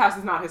know his house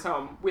is not his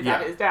home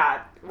without Yeah. his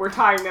dad. We're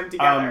tying them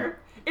together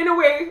in a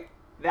way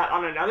that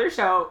on another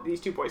show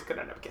these two boys could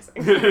end up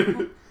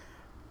kissing.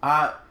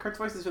 Kurt's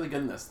voice is really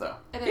good in this, though.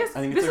 It is. Yes,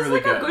 I think this it's is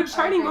really like a good. good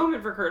shining I agree.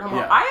 moment for Kurt Hummel.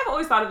 Yeah. I have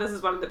always thought of this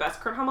as one of the best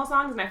Kurt Hummel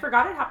songs, and I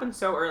forgot it happened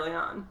so early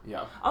on.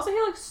 Yeah. Also, he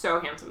looks so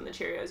handsome in the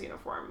Cheerios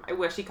uniform. I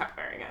wish he kept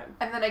wearing it.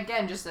 And then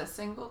again, just a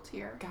single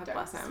tear. God Dark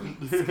bless him.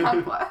 squeeze.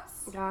 God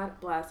bless. God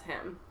bless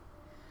him.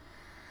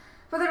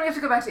 But then we have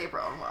to go back to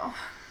April and Will.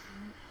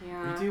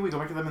 Yeah. We go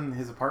back to them in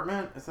his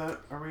apartment. Is that?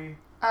 Are we?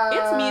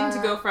 It's mean to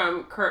go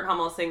from Kurt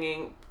Hummel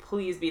singing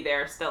 "Please Be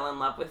There, Still in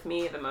Love with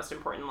Me," the most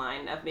important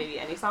line of maybe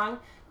any song,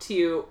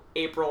 to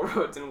April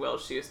Rhodes and Will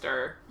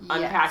Schuster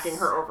unpacking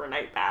her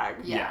overnight bag.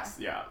 Yeah. Yes.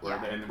 Yeah.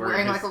 Yeah. We're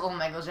Wearing in like his, a little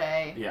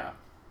negligee. Yeah.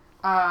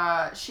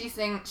 She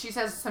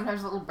says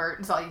sometimes little Bert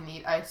is all you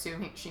need. I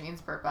assume she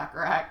means Burt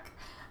Bacharach.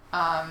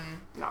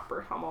 Not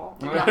Burt Hummel.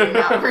 not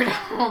Bert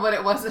Hummel, but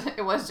it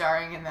was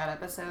jarring in that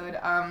episode.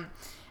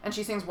 And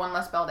she sings One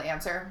Less Bell to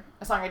Answer,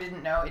 a song I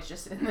didn't know. It's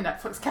just in the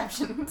Netflix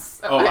captions.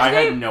 So Oh, I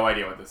they- had no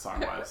idea what this song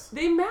was.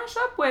 They mash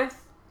up with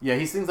Yeah,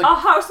 he sings "A like.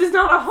 House Is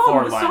Not a Home,"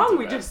 4 the lines song of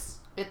we it. just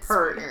it's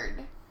heard. weird.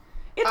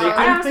 It's They I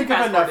couldn't honestly think of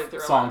fast-forwarded enough through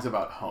a songs lot.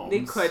 about homes.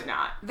 They could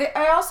not.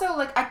 I also,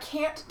 like, I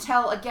can't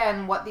tell,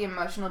 again, what the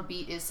emotional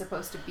beat is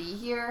supposed to be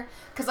here.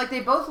 Because, like,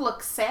 they both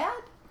look sad.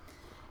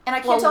 And I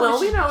can't Well, tell Will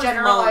if we know it's is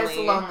generalized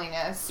lonely.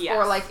 loneliness. Yes.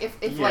 Or, like, if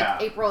Yeah.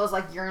 like, April is,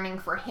 like, yearning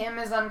for him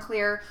is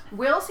unclear.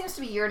 Will seems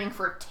to be yearning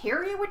for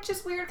Terry, which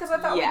is weird, because I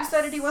thought we Yes.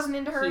 decided he wasn't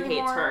into her He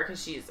anymore. hates her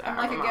because she's And,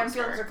 like, a again,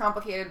 monster. feelings are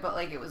complicated, but,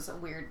 like, it was a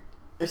weird...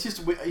 It's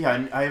just yeah.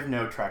 and I have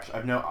no traction. I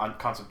have no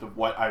concept of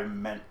what I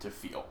meant to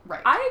feel.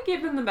 Right. I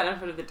gave them the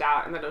benefit of the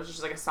doubt, and that it was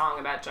just like a song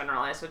about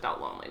generalized adult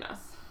loneliness,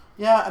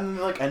 Yeah, and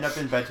they, like end up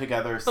in bed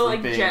together, but like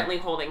sleeping. gently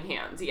holding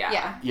hands. Yeah.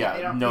 yeah. Yeah,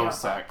 they no they don't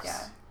sex. fuck,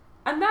 yeah.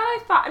 And that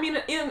I thought, I mean,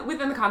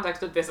 within the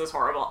context of "This Is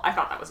Horrible," I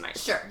thought that was nice.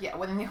 Sure, yeah,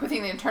 within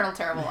the internal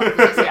terrible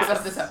loneliness Yes.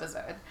 of this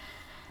episode.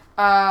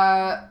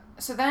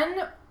 So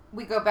then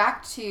we go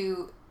back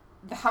to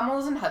the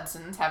Hummels and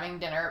Hudsons having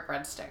dinner at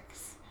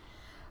Breadsticks.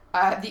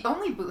 The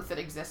only booth that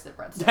exists at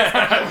Breadsticks.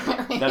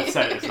 That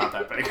set is not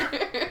that big.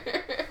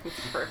 It's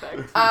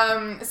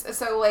perfect.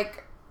 So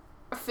like,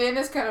 Finn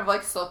is kind of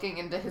like sulking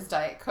into his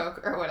Diet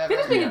Coke or whatever. Finn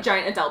is being Yeah. a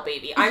giant adult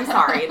baby. I'm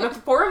sorry. The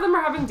four of them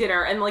are having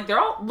dinner, and like they're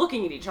all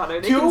looking at each other.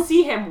 They To- can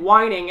see him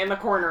whining in the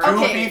corner.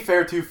 Okay. To be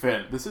fair to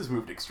Finn, this has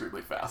moved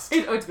extremely fast.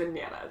 It's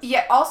bananas.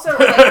 Yeah, also,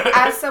 like,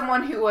 as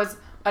someone who was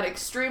an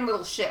extreme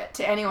little shit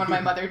to anyone my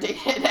mother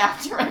dated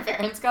after my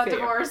parents got Fair.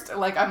 divorced,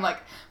 like, I'm like,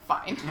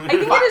 fine. I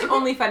think it is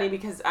only funny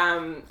because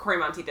Corey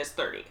Monteith is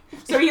 30.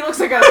 So he looks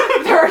like a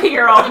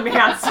 30-year-old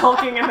man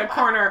sulking in the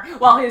corner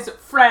while his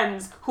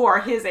friends, who are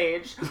his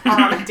age,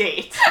 are on a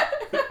date.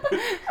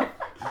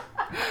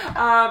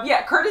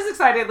 Yeah, Kurt is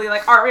excitedly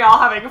like, aren't we all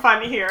having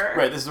fun here?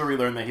 Right, this is where we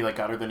learn that he like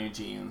got her the new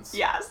jeans.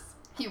 Yes.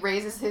 He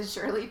raises his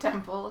Shirley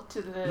Temple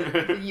to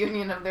the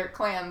union of their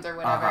clans or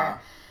whatever.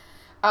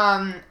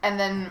 And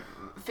then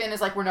Finn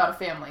is like, we're not a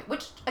family.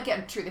 Which,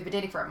 again, true, they've been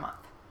dating for a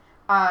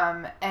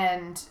month.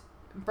 And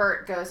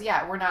Bert goes,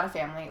 yeah, we're not a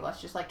family.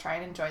 Let's just, like, try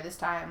and enjoy this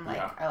time. Like,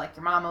 Yeah. I like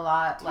your mom a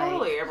lot.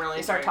 Totally, Like, I'm really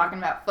they start enjoying- talking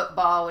about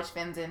football, which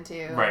Finn's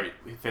into. Right,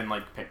 Finn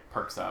like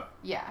perks up.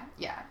 Yeah,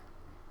 yeah.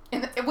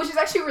 And which is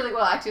actually really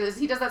well, actually. Is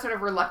he does that sort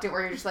of reluctant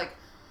where you're just like,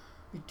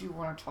 we do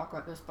want to talk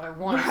about this, but I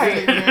want to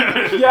Right. stay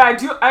there. Yeah, I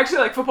do actually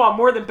like football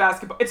more than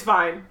basketball. It's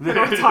fine. I don't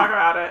want to talk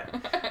about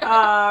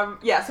it.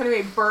 Yeah, so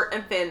anyway, Bert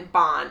and Finn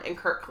bond, and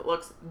Kurt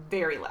looks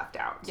very left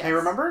out. Yes. Hey,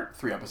 remember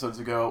 3 episodes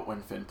ago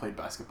when Finn played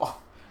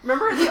basketball?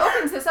 Remember He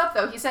opens this up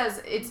though. He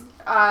says it's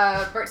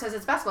Bert says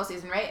it's basketball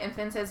season, right? And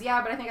Finn says,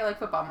 yeah, but I think I like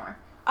football more.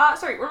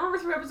 Sorry, remember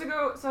 3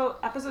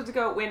 episodes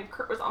ago when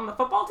Kurt was on the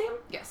football team?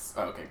 Yes.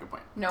 Oh, okay, good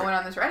point. No one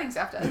on this writing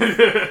staff does.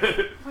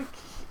 Like,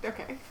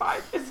 okay,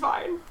 fine. It's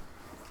fine.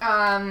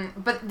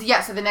 But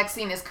yeah, so the next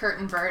scene is Kurt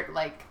and Bert,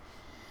 like,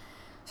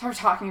 start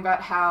talking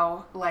about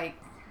how, like,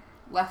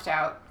 left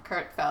out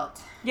Kurt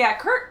felt. Yeah,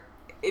 Kurt,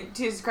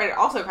 to his credit,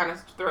 also kind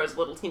of throws a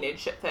little teenage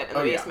shit fit in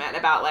the basement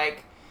about,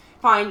 like,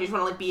 fine, you just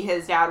want to, like, be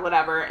his dad,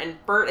 whatever.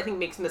 And Bert, I think,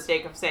 makes a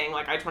mistake of saying,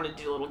 like, I just want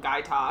to do a little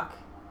guy talk.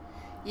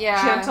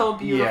 Yeah. Gentle,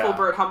 beautiful Yeah.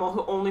 Bert Hummel,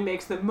 who only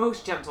makes the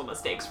most gentle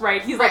mistakes,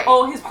 right? He's Right. like,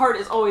 oh, his heart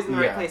is always in the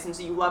right Yeah. place, and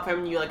so you love him,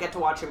 and you, like, get to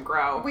watch him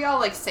grow. We all,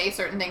 like, say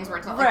certain things where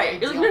it's not, Right.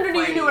 like, You're like,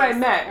 no, you knew what I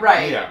meant.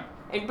 Right. Yeah.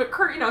 And, but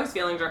Kurt, his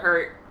feelings are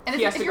hurt. And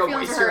He has if to your go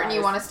feelings are hurt and you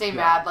moisturize. want to stay Yeah.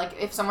 mad, like,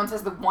 if someone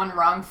says the one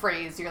wrong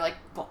phrase, you're like,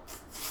 well,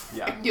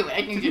 Yeah. I knew it.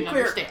 I knew you To be didn't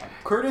clear, understand.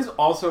 Kurt is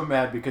also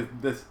mad because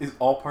this is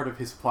all part of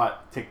his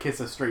plot to kiss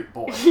a straight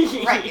boy.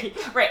 Right.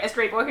 Right, a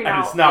straight boy who And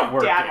now it's not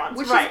his dad working. wants.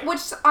 Which, Right.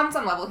 which, on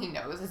some level, he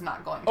knows is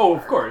not going to Oh,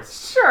 work. of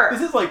course. Sure.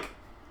 This is like,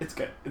 it's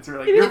good. It's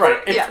really, It you're is right.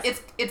 a-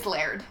 It's, It's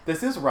layered.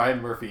 This is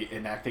Ryan Murphy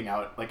enacting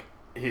out, like,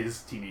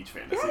 his teenage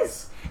fantasies.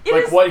 Yes. It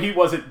Like, is- what he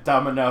wasn't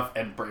dumb enough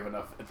and brave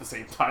enough at the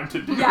same time to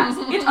do. Yes,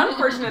 it's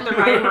unfortunate that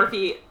Ryan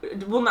Murphy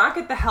will not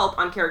get the help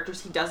on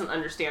characters he doesn't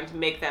understand to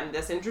make them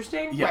this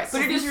interesting. Yes.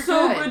 But it These is are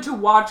so good. good to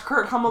watch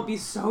Kurt Hummel be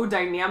so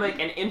dynamic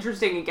and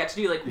interesting and get to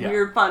do, like, Yeah.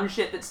 weird, fun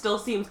shit that still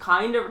seems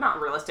kind of,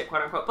 not realistic,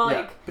 quote unquote, but, Yeah.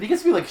 like, But he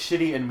gets to be, like,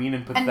 shitty and mean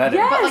and And, pathetic.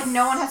 yeah. But, Yes. like,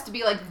 no one has to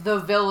be, like, the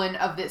villain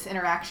of this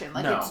interaction.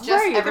 Like, No. it's just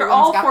right, they're everyone's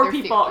all got 4 their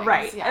people, feelings.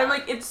 right. Yeah. And,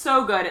 like, it's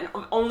so good, and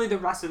only the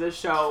rest of the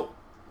show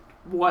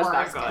was Or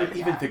that is good. good. But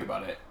even Yeah. think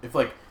about it. If,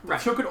 like, the Right.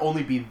 show could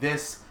only be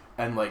this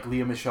and, like,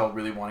 Leah Michelle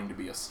really wanting to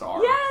be a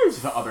star. Yes! Which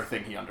is the other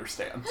thing he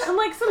understands. And,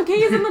 like, some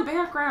gays in the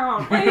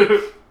background, like...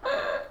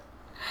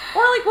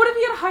 Or, like, what if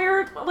he had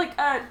hired, like,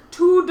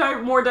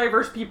 2 more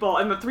diverse people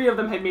and the 3 of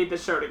them had made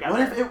this show together?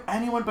 What if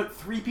anyone but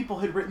 3 people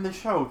had written the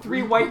show?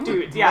 3 white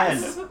dudes,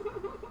 yes. men.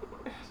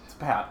 It's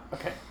bad.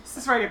 Okay. This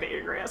is where I get the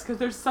angriest, because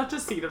there's such a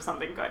seed of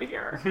something good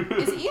here.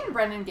 Is Ian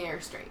Brennan gay or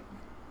straight?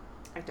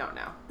 I don't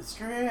know.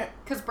 Straight.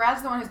 Because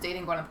Brad's the one who's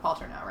dating Gwyneth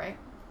Paltrow now, right?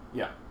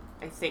 Yeah.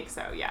 I think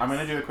so, yes. I'm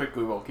gonna do a quick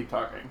Google. Keep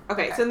talking.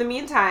 Okay, so in the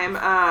meantime,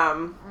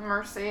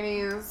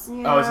 Mercedes.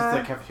 Oh, is this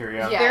the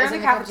cafeteria? Yeah, They're it's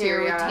in the with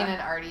cafeteria. Tina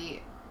and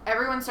Artie.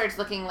 Everyone starts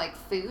looking like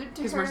food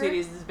to because her.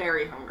 Mercedes is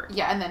very hungry.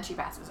 Yeah, and then she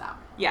passes out.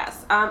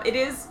 Yes, it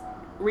is...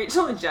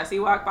 Rachel and Jesse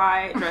walk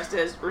by, dressed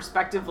as,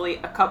 respectively,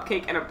 a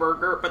cupcake and a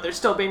burger, but they're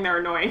still being their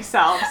annoying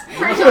selves.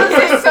 Rachel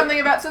says something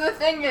about, so the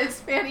thing is,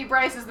 Fanny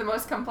Bryce is the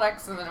most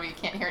complex, and then we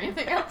can't hear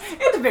anything else.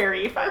 It's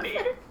very funny.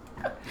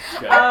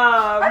 Good.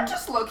 I'm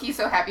just low-key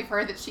so happy for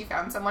her that she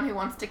found someone who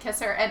wants to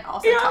kiss her and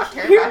also talk to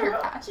her about her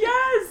passion.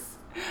 Yes!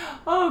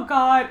 Oh,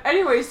 God.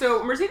 Anyway,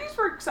 so Mercedes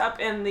works up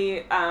in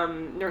the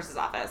nurse's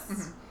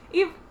office.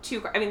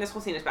 This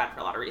whole scene is bad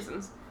for a lot of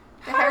reasons.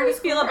 They How do hired you a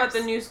feel school about the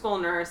nurse. new school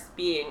nurse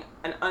being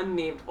an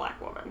unnamed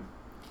black woman?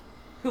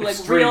 Who, like,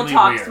 Extremely real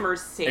talks weird.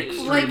 Mercedes.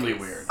 Extremely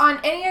weird.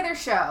 On any other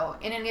show,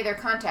 in any other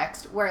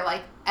context, where,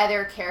 like,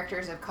 other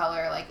characters of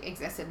color, like,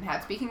 existed and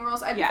had speaking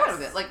roles, I'd be Yes. proud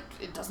of it. Like,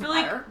 it doesn't But,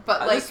 like, matter.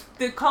 But, like,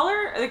 the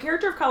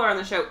character of color on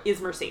the show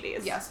is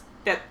Mercedes. yes,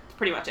 That's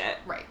pretty much it.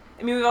 right.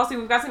 I mean,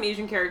 we've got some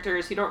Asian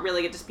characters who don't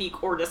really get to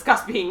speak or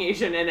discuss being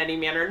Asian in any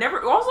manner. Never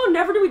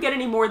do we get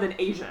any more than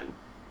Asian.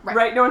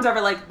 Right? No one's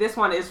ever like, this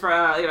one is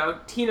from,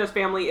 Tina's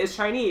family is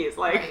Chinese.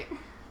 Like, Right.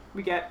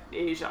 we get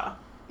Asia.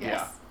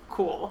 Yes.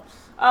 Cool.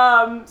 So,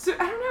 I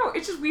don't know.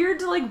 It's just weird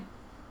to, like,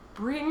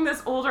 bring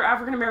this older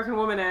African-American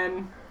woman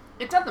in.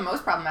 It's not the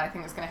most problematic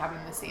thing that's going to happen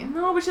in this scene.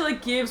 No, but she,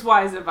 like, gives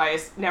wise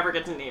advice, never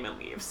gets a name and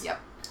leaves. Yep.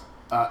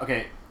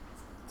 Okay.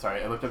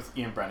 Sorry, I looked up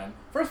Ian Brennan.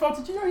 First of all,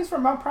 did you know he's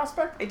from Mount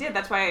Prospect? I did.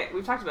 That's why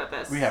we've talked about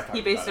this. We have talked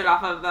He based about it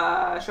off of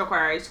the show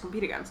choir I used to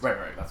compete against. Right.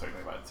 That's what I'm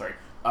talking about. Sorry.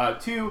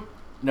 2,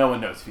 no one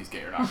knows if he's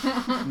gay or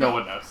not. No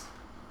one knows.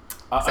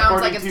 Sounds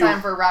According like it's to-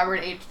 time for Robert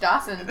H.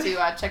 Dawson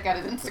to check out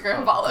his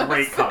Instagram follows.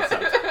 Great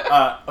concept.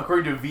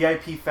 According to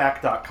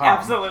VIPfact.com.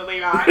 Absolutely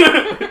not.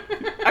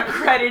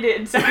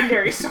 Accredited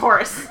secondary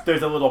source.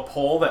 There's a little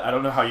poll that I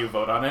don't know how you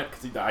vote on it,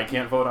 because I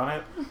can't vote on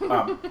it.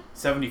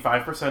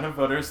 75% of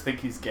voters think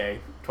he's gay,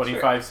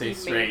 25 say He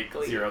straight,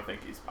 made 0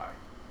 think he's bi.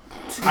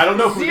 I don't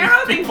know who Zero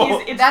these think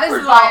people... it's That is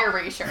first of all,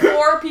 bi-erasure.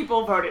 4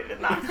 people voted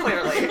in that,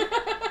 clearly.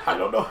 I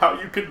don't know how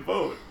you can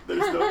vote.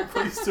 There's no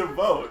place to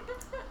vote.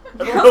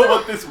 I don't know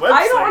what this website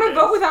I don't want to is.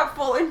 vote without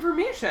full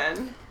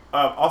information.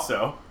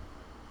 Also,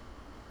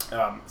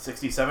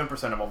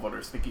 67% of all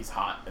voters think he's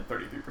hot, and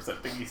 33%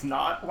 think he's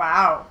not.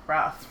 Wow,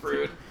 rough.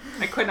 Rude.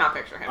 I could not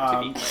picture him, to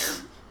be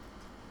clear.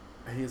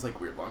 And he has, like,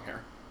 weird long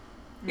hair.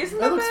 Isn't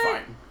That that looks the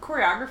fine.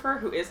 choreographer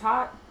who is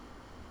hot?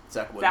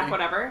 Zach Woodley. Zach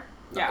whatever?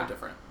 No, Yeah. they're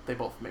different. They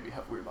both maybe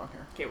have weird long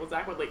hair. Okay, well,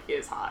 Zach Woodley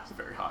is hot. It's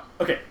very hot.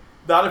 Okay,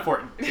 not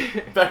important.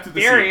 Back to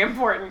the Very scene.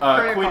 important.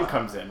 Critical. Quinn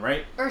comes in,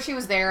 right? Or she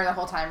was there the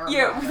whole time. Or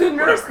Yeah, whatever. the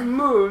nurse Whatever.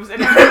 moves and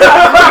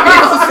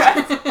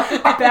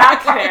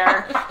back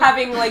there,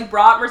 having, like,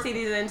 brought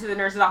Mercedes into the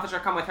nurse's office or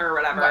come with her or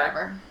whatever.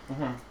 Whatever.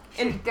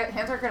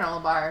 hands her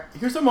granola bar.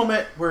 Here's a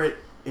moment where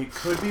it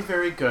could be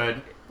very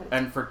good,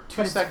 and for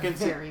 2 seconds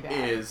very it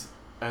bad. is,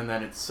 and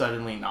then it's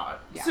suddenly not.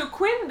 Yeah. So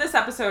Quinn, this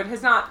episode,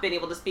 has not been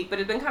able to speak, but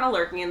has been kind of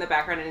lurking in the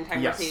background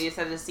anytime Yes. Mercedes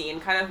has a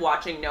scene, kind of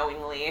watching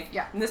knowingly.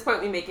 Yeah. At this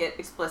point, we make it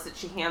explicit.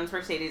 She hands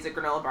Mercedes a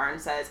granola bar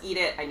and says, "Eat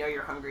it. I know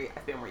you're hungry.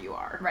 I've been where you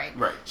are." Right.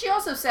 Right. She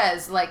also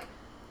says, like,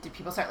 did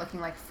people start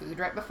looking like food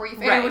right before you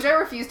fed? Right. Which I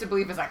refuse to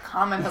believe is a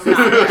common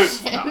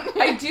hallucination.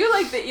 I do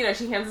like that,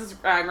 she hands this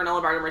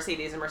granola bar to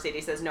Mercedes, and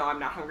Mercedes says, "No, I'm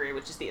not hungry,"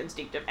 which is the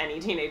instinct of any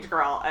teenage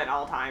girl at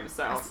all times.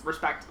 So Yes.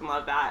 respect and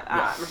love that.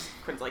 Yes.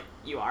 Quinn's like,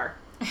 "You are.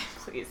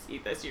 Please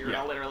eat this. You're Yeah.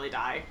 gonna literally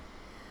die."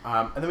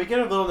 And then we get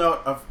a little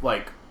note of,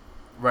 like,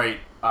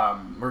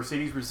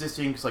 Mercedes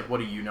resisting, because, like, what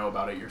do you know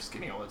about it? You're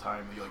skinny all the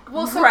time. You're like,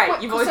 Well, so Right,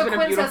 Quinn, you've always so been a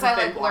Quinn beautiful, says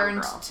I thin, blonde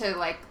learned girl.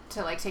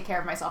 to take care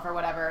of myself or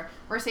whatever.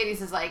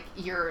 Mercedes is like,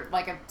 you're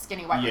like a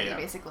skinny white lady, Yeah.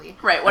 basically.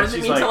 Right, what And does it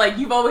she's mean to, like- like,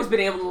 you've always been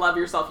able to love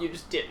yourself, you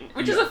just didn't?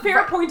 Which is Yeah. a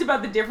fair point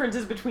about the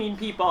differences between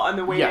people and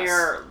the way Yes.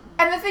 they're...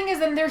 And the thing is,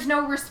 then there's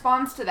no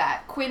response to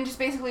that. Quinn just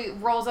basically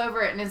rolls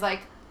over it and is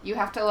like, you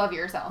have to love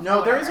yourself. no,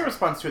 or there is a whatever.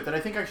 response to it that I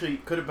think actually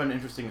could have been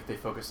interesting if they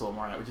focused a little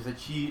more on it, which is that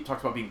she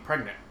talks about being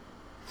pregnant.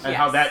 And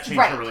how Yes. that changed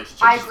Right. her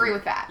relationship. I with agree food.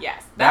 with that.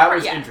 Yes. That part,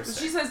 was yeah.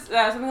 interesting. She says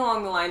something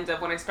along the lines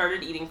of, when I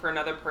started eating for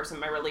another person,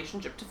 my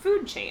relationship to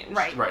food changed.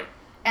 Right. Right.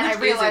 And Which I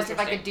is realized if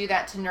I interesting. could do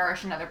that to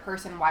nourish another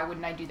person, why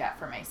wouldn't I do that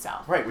for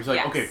myself? Right, which is like,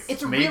 Yes. okay,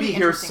 It's a maybe really here's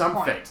interesting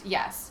something. point.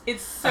 Yes.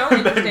 It's so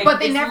interesting. But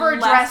they It's never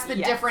less- address the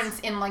yes. difference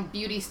in, like,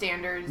 beauty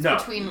standards No.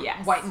 between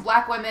Yes. white and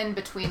black women,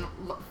 between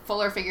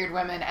fuller figured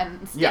women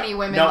and Yeah. skinny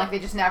women. No. Like, they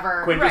just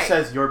never... Quinn Right. just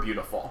says, you're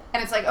beautiful.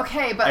 And it's like,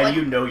 okay, but, And like...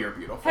 you know you're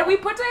beautiful. Had we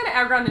put Diana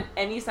Agron in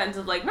any sense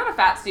of, like, not a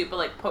fat suit, but,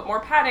 like, put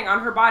more padding on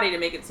her body to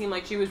make it seem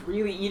like she was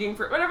really eating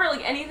for... Whatever,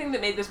 like, anything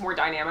that made this more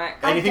dynamic.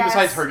 Anything I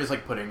besides guess. her just,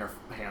 like, putting her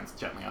hands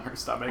gently on her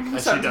stomach as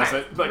she Sometimes. does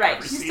it. Like, right,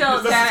 every she's scene still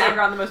in this Diana episode.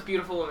 Agron, the most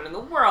beautiful woman in the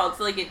world,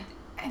 so, like, it...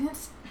 And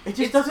it's... It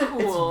just It's doesn't.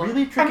 cool. It's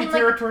really tricky like,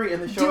 territory,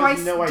 and the show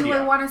has no idea. Do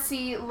I want to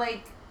see,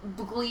 like,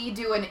 Glee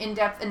do an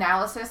in-depth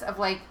analysis of,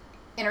 like,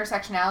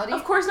 intersectionality?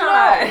 Of course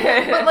not.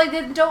 No. But, like,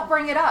 then don't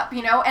bring it up,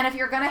 you know? And if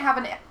you're gonna have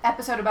an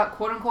episode about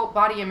quote-unquote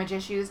body image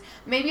issues,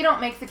 maybe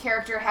don't make the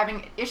character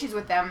having issues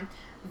with them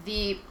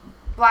the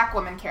black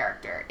woman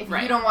character. If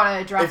Right. you don't want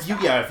to address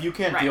that. If you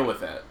can't Right. deal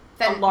with it, a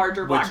then,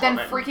 larger black then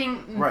woman.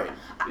 freaking... right?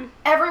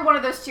 Every one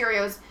of those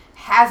stereos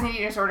has an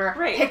eating disorder.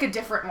 Right. Pick a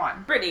different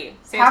one. Brittany,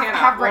 Santana,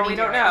 have well, Brittany we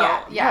don't do it. know.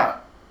 Yeah.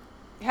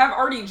 Have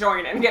Artie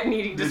join and get an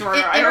eating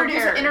disorder. I don't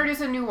care.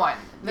 Introduce a new one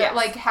that Yes.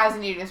 like has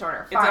an eating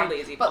disorder. It's a Fine.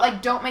 lazy but plot.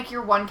 like don't make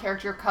your one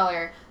character of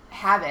color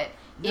have it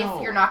No.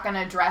 if you're not going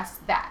to address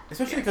that.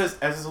 Especially because,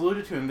 as is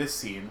alluded to in this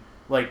scene,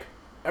 like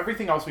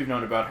everything else we've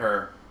known about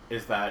her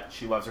is that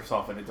she loves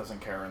herself and it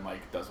doesn't care and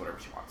like does whatever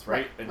she wants,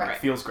 right? Right, And right. like,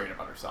 feels great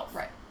about herself,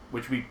 Right.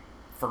 Which we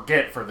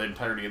forget for the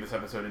entirety of this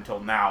episode until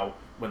now,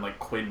 when like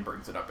Quinn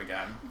brings it up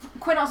again.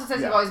 Quinn also says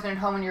Yeah. you've always been at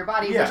home in your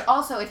body, Yeah. which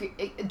also if you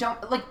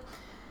don't like.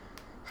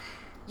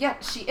 Yeah,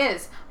 she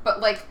is, but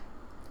like,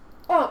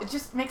 oh, it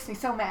just makes me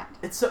so mad.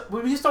 It's so,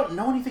 we just don't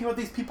know anything about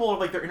these people or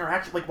like their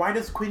interaction. Like, why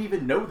does Quinn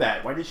even know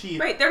that? Why does she?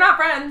 Right, they're not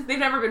friends. They've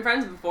never been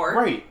friends before.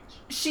 Right.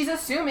 She's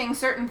assuming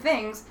certain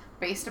things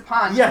based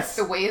upon Yes.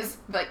 the ways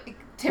like But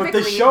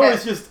typically the show that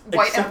is just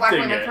white and black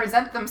accepting women it.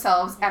 present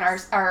themselves and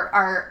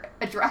are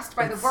addressed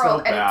by It's the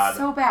world, so and bad. it's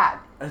so bad.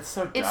 It's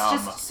so dumb. It's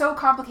just so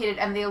complicated,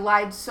 and they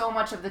lied so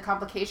much of the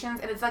complications,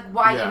 and it's like,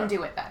 why Yeah. even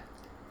do it then?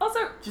 Also,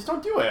 Just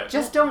don't do it.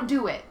 Just don't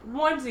do it.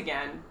 once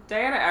again,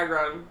 Diana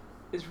Agron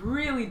is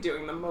really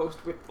doing the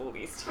most with the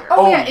least here.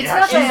 Oh, Oh, yeah, it's yeah,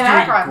 not she's Diana doing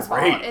Agron's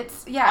great. fault.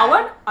 It's yeah.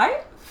 Owen,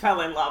 I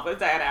fell in love with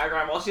Diana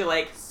Agron while she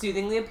like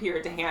soothingly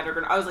appeared to hand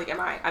her. I was like,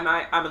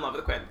 I'm in love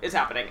with Quinn. It's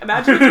happening.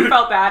 Imagine if you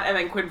felt bad and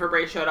then Quinn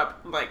Fabray showed up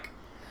like.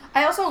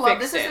 I also love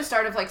fixed this is it. the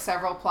start of like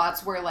several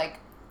plots where like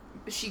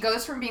she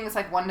goes from being this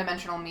like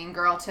one-dimensional mean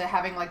girl to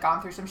having like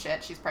gone through some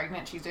shit. She's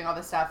pregnant. She's doing all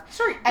this stuff.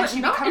 Sure, and but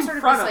she not becomes in sort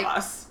of front this of like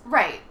us.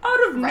 right.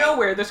 Out of Right.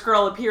 nowhere, this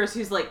girl appears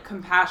who's like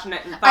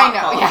compassionate and I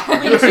thoughtful. know,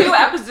 yeah. Like 2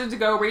 episodes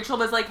ago, Rachel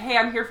was like, "Hey,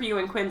 I'm here for you,"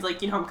 and Quinn's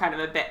like, "I'm kind of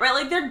a bit right."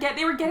 Like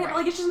they were getting Right.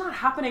 like it's just not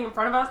happening in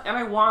front of us, and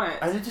I want it.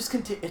 And it just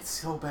it's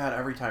so bad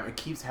every time. It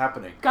keeps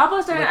happening. God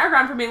bless Diana Like-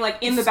 Agron for being like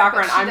in the But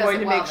background. she I'm does going it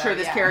to well, make sure though,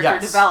 this yeah. character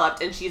Yes.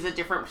 developed, and she's a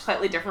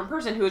slightly different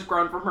person who has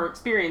grown from her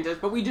experiences.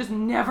 But we just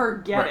never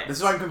get Right. it. This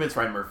is why I'm convinced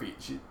Ryan Murphy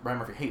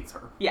hates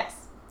her. Yes.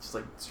 Just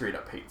like straight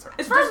up hates her.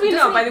 As far as we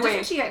know, by the way,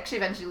 doesn't she actually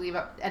eventually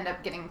end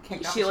up getting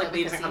kicked off She, the like, show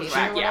leaves because and he comes hates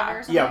her back, or yeah. whatever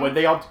or Yeah, something? when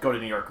they all go to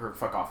New York or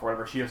fuck off or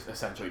whatever, she just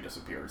essentially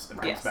disappears and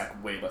comes Yes.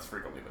 back way less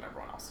frequently than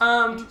everyone else.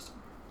 Interesting.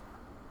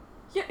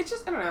 yeah, it's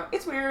just I don't know.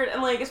 It's weird,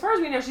 and like as far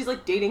as we know, she's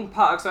like dating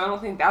Puck, so I don't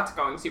think that's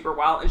going super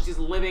well. And she's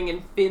living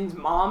in Finn's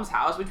mom's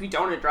house, which we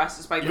don't address,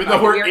 despite the Even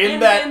fact though that we're we are in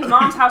that- Finn's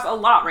mom's house a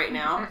lot right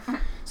now.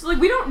 So like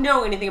we don't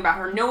know anything about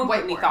her. No one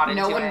put any Whiteboard. thought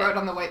into No one it. wrote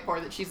on the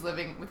whiteboard that she's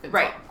living with Finn's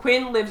Right, mom.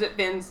 Quinn lives at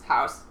Finn's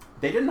house.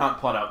 They did not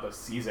plot out the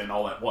season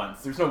all at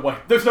once. There's no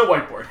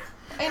whiteboard.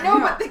 I know,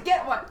 but they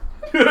get one.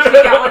 She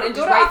got one and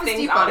Go just to write Office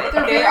things Depot. on it.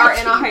 They're They very are in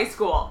a cheap. high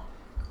school.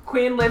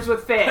 Quinn lives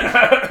with Finn.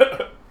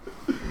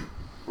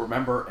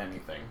 Remember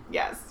anything.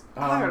 Yes.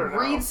 I don't know.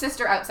 Reed's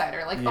sister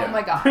outsider. Like, Yeah. oh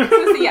my god.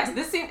 Yes,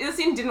 this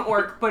scene didn't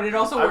work, but it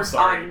also I'm worked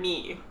sorry. on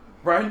me.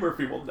 Ryan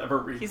Murphy will never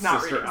read He's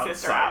not Sister reading Outsider.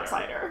 Sister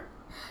Outsider.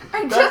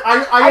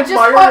 I I just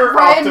admire want your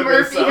Ryan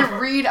Murphy to optimism.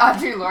 read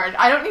Audre Lorde.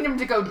 I don't need him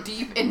to go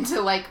deep into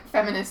like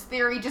feminist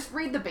theory. Just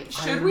read the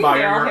basics. Should we admire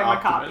mail your him a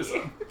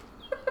optimism. copy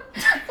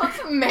Let's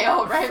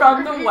mail Ryan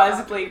from the Murphy.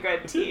 Wesley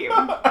Good team?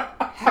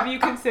 Have you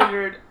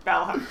considered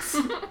bell hooks?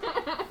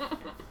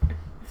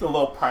 It's a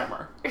little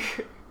primer.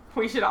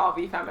 We should all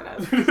be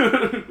feminists.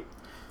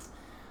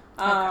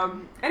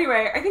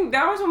 Anyway, I think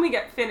that was when we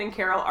get Finn and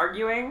Carol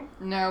arguing.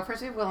 No,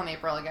 first we have Will and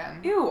April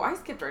again. Ew, I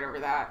skipped right over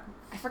that.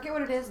 I forget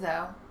what it is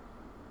though.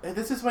 And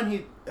this is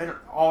when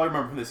all I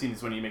remember from the scene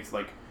is when he makes,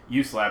 like,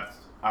 you slapped,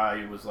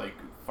 I was, like,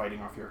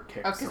 fighting off your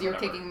kicks. Oh, because or you were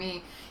whatever. kicking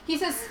me. He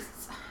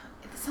says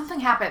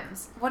something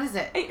happens. What is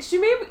it? Hey, is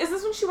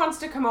this when she wants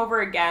to come over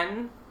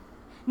again?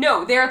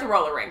 No, they're at the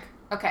roller rink.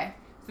 Okay.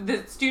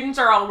 The students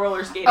are all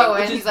roller skating. Oh,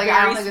 which and is he's like, very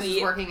I don't think this sweet.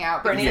 is working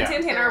out. Brittany Yeah.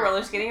 and Santana are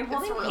roller skating and It's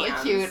holding really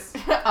hands.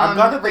 cute. I'm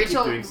glad that they keep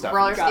Rachel doing stuff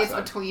roller with skates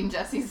that. between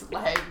Jesse's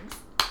legs.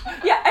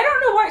 Yeah, I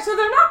don't know why. So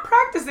they're not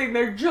practicing;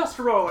 they're just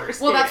roller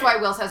skating. Well, that's why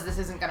Will says this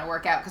isn't going to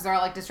work out because they're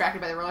all like distracted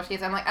by the roller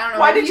skates. I'm like, I don't know.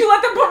 Why maybe did you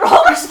let them put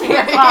roller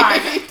skates on?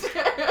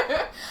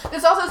 Right.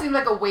 This also seems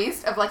like a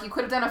waste of like you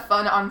could have done a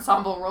fun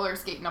ensemble roller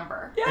skate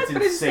number. Yes, It's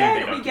but insane instead they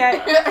don't we do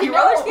get that. I the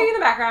roller know. skating in the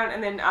background,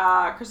 and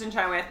then Kristen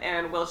Chenoweth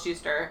and Will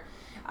Schuster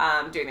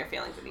doing their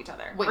feelings with each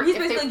other. Wait, Where he's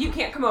if they- basically like, you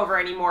can't come over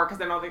anymore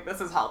because I don't think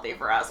this is healthy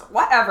for us.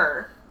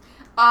 Whatever.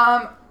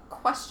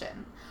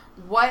 Question.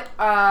 What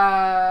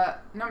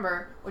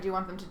number would you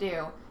want them to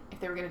do if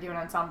they were going to do an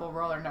ensemble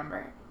roller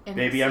number? In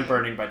Baby, this I'm scene?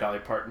 Burning by Dolly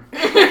Parton.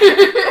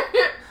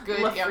 Good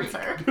La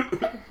answer.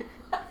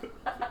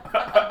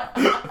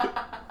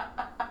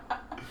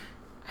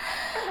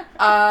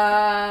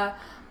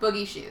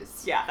 Boogie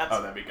Shoes. Yeah, that's.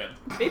 Oh, that'd be good.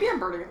 Maybe I'm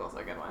Burning is also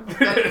a good one.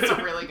 That is a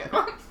really good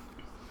one.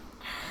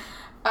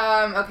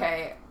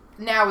 Okay.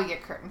 Now we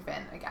get Kurt and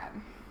Finn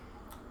again.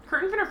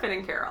 Kurt and Finn or Finn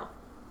and Carol?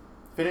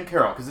 Finn and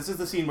Carol, because this is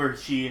the scene where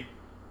she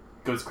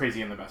goes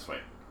crazy in the best way.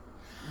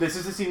 This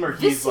is the scene where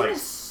This he's scene like...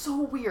 is so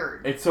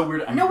weird. It's so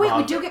weird. I No, wait, we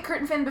love do it. get Kurt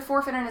and Finn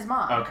before Finn and his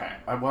mom. Okay.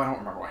 Well, I don't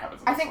remember what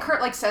happens in I this think one.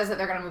 Kurt like says that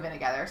they're gonna move in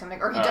together or something,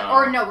 or he Oh.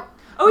 or no.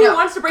 Oh, he no,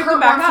 wants to break Kurt them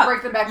back wants up. to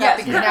break them back Yes, up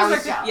because Kurt now wants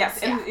he's to- jealous.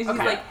 yes, and Yeah. he's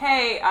Okay. like,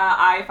 "Hey,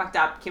 I fucked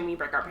up. Can we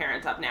break our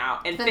parents up now?"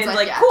 And Finn's Finn's like,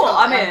 like, "Yeah, "Cool, totally,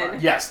 I'm I'm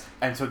in." Yes.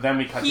 And so then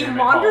we cut He to him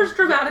wanders at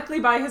home. dramatically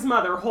by his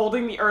mother,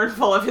 holding the urn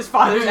full of his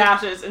father's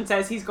ashes, and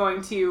says he's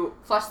going to.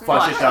 Flush them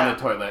Flush it toilet. down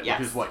the toilet, Yes.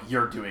 which is what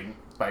you're doing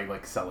by,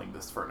 like, selling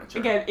this furniture.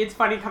 Again, it's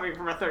funny coming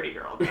from a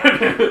 30-year-old.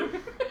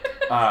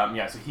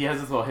 Yeah, so he has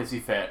this little hissy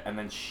fit, and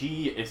then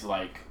she is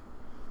like...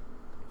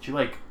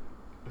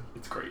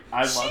 It's great.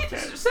 I She loved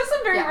says it.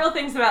 some very Yeah. real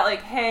things about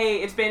like, hey,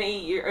 it's been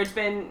 8 years, it's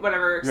been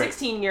whatever, Right.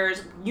 16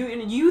 years.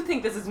 You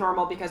think this is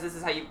normal because this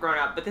is how you've grown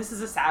up, but this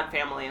is a sad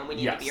family, and we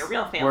need to be a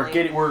real family.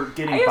 We're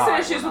getting I have some by,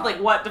 issues we're with not. like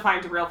what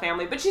defines a real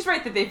family, but she's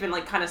right that they've been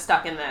like kind of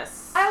stuck in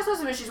this. I also have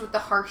some issues with the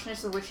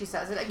harshness with which she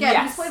says it. Again,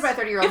 Yes. he's played by a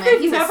 30-year-old If man.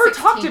 they've He's never a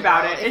talked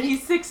about it, 16-year-old. and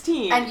he's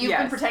 16, and you've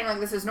yes. been pretending like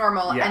this is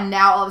normal, Yeah. and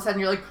now all of a sudden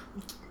you're like,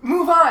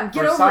 move on, get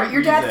For over some it.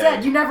 Your dad's reason-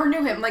 dead. You never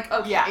knew him. Like,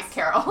 okay, Yes.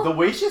 Carol. The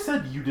way she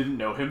said you didn't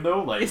know him,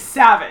 though, like... It's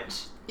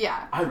savage.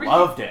 Yeah. I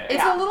loved it. It's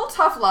Yeah. a little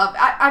tough love.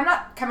 I'm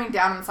not coming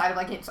down on the side of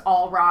like it's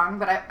all wrong,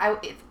 but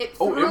it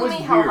Oh, threw it was me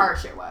how weird.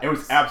 harsh it was. It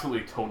was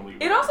absolutely totally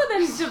weird. It also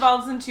then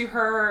devolves into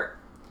her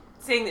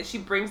saying that she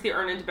brings the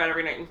urn into bed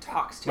every night and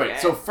talks to Right, it.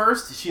 so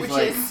first she's which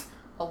like... is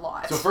a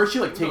lot. So first she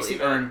like takes Believe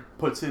the it. urn,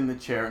 puts it in the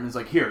chair, and is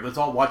like, "Here, let's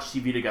all watch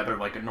TV together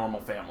like a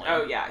normal family."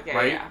 Oh, yeah,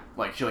 right. yeah.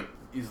 Like she like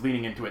is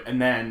leaning into it,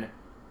 and then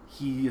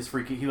he is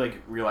freaking. He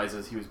like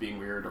realizes he was being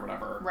weird or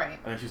whatever. Right.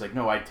 And then she's like,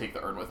 "No, I take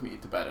the urn with me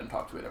to bed and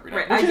talk to it every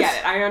night." Right, I Which get is-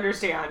 it. I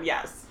understand.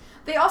 Yes.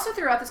 They also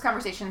throughout this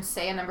conversation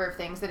say a number of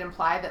things that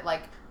imply that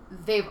like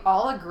they've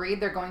all agreed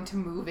they're going to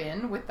move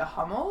in with the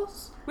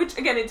Hummels. Which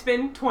again, it's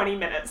been 20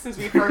 minutes since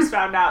we first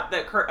found out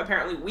that Kurt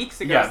apparently weeks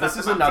ago. Yeah, set this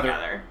is them up another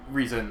together.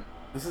 reason.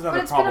 This is But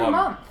another it's been a problem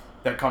month.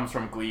 that comes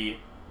from Glee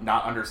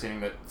not understanding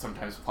that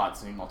sometimes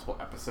plots need multiple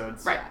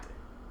episodes. Right. Yeah.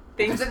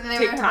 Things Because then they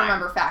take don't time.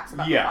 remember facts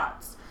about Yeah. the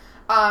plots.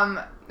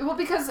 Well,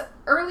 because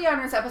early on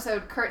in this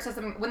episode, Kurt says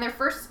something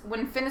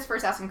when Finn is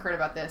first asking Kurt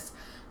about this.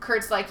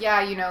 Kurt's like,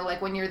 yeah, you know,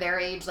 like when you're their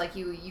age, like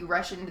you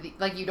rush into the,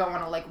 like you don't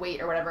want to like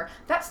wait or whatever.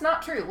 That's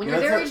not true. When Yeah,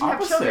 you're their that's age and the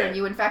have children, opposite.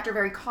 you in fact are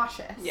very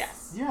cautious.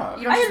 Yes. Yeah.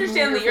 You don't I just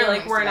understand move that your you're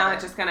like, families we're not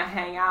together. just gonna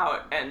hang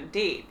out and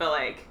date, but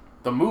like,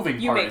 The moving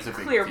you part make is a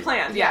big clear deal.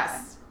 plans. Yeah.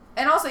 Yes.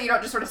 And also, you don't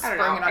just sort of I spring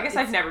don't it know. on. I guess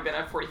I've never been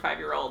a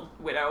 45-year-old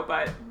widow,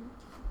 but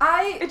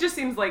it just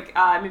seems like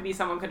maybe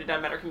someone could have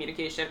done better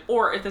communication,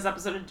 or if this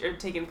episode had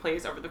taken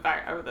place over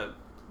the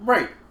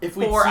Right. If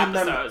we'd 4 seen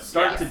them episodes,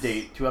 start yes. to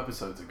date 2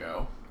 episodes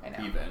ago, I know.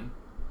 even,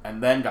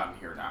 and then gotten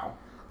here now.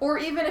 Or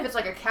even if it's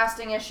like a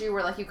casting issue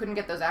where like you couldn't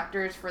get those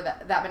actors for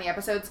that many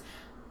episodes,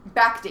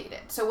 backdate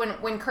it. So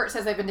when Kurt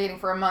says they've been dating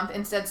for a month,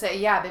 instead say,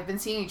 yeah, they've been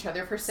seeing each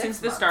other for 6 since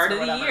the months start or of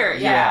the whatever. year. Yeah.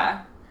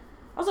 Yeah.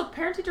 Also,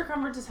 parent-teacher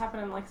conferences happen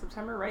in like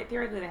September, right?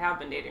 Theoretically, they have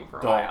been dating for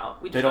a while.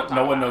 We just They don't. talk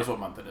No one about knows it. what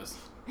month it is.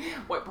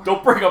 What?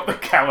 Don't bring up the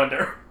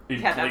calendar.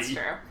 in Yeah, that's Glee.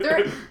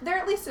 true. They're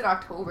at least in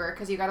October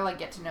because you gotta like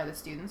get to know the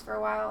students for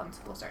a while, and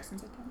school starts in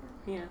September.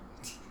 Yeah.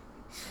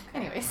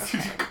 Anyways,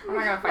 I'm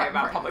not gonna fight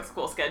about public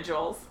school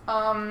schedules.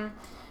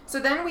 So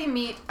then we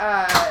meet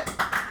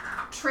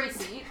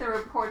Tracy, the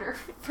reporter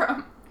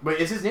from. Wait,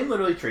 is his name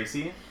literally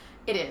Tracy?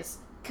 It is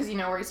because you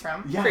know where he's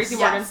from. Yes. Tracy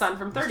Yes. Morgan's son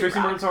from 30 Tracy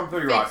Rock. Morgan's from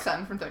 30 Fake Rock.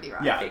 son from 30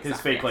 Rock. Yeah, Fake his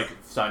son, fake yes. like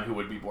son who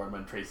would be born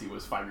when Tracy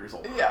was 5 years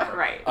old. or Yeah. whatever.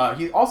 Right.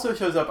 He also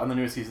shows up on the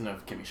newest season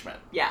of Kimmy Schmidt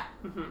Yeah.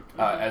 Mm-hmm.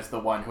 as the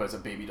one who has a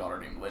baby daughter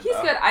named Linda. He's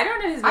good. I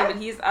don't know his name, but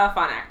he's a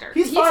fun actor.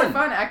 He's He's fun. a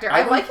fun actor. I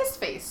I like like- his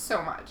face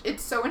so much.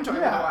 It's so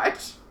enjoyable Yeah. to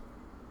watch.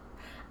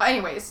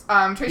 Anyways,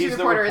 Tracy He's the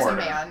Reporter is a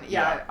reporter. man.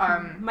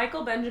 Yeah.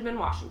 Michael Benjamin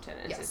Washington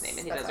is Yes, his name, and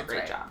he that does a sounds great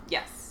right. job.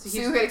 Yes. So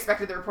Sue he's- had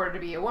expected the reporter to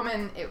be a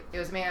woman. It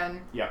was a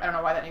man. Yeah. I don't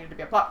know why that needed to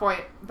be a plot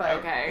point, but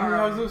Okay. It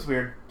was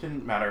weird.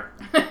 Didn't matter.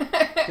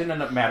 Didn't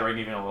end up mattering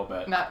even a little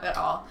bit. not at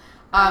all.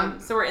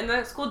 so we're in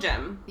the school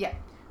gym. Yeah.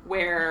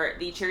 Where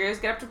the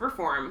Cheerios get up to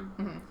perform,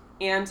 Mhm.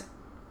 and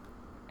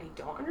I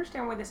don't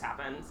understand why this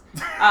happens.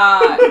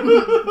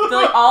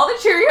 All the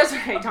Cheerios.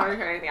 I don't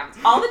understand anything else.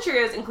 All the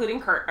Cheerios, including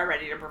Kurt, are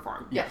ready to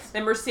perform. Yes.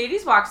 Then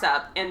Mercedes walks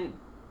up, and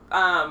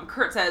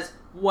Kurt says,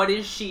 "What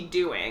is she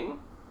doing?"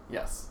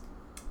 Yes.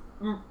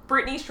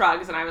 Brittany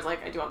shrugs, and I was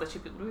like, I do want the two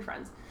people to be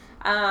friends.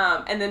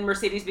 And then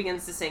Mercedes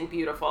begins to sing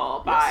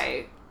 "Beautiful"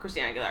 by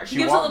Christina Aguilera. She She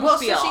gives wa- a little Well,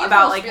 spiel so she about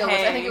about like, spiel, hey,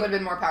 which I think it would have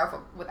been more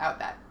powerful without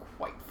that.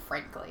 Quite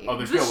frankly. Oh,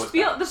 the the spiel was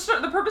spiel,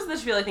 bad. the purpose of the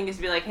spiel, I think, is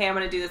to be like, hey, I'm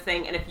going to do this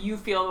thing, and if you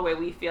feel the way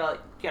we feel,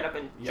 get up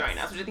and join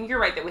Yes. us. Which I think you're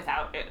right that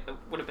without it, it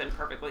would have been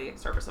perfectly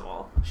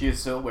serviceable. She is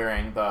still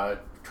wearing the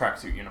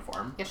tracksuit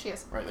uniform. Yes, she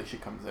is. Right, like she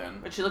comes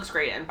in. Which she looks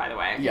great in, by the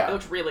way. Yeah. It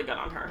looks really good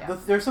on her. Yeah.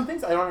 There's some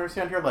things I don't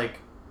understand here. Like,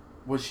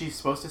 was she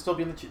supposed to still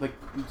be in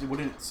the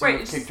wouldn't Sue Right,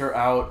 have it's kicked her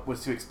out?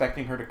 Was Sue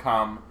expecting her to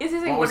come? Is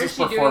this What like, was what this is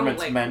she doing? performance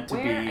Like, meant to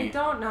where? be? I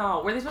don't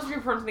know. Were they supposed to be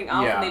performing something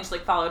else, Yeah. and they just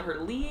like followed her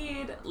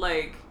lead?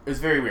 Like, It was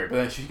very weird. But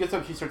then she gets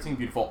up, she starts singing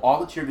 "Beautiful." All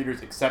the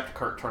cheerleaders except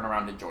Kurt turn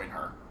around and join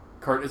her.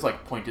 Kurt is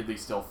like pointedly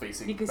still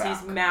facing because back.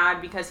 he's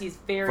mad because he's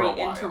very For a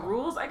into while.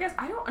 rules. I guess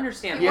I don't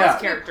understand He what Yeah.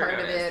 his wants to be character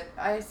part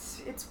of is.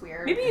 it. It's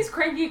weird. Maybe he's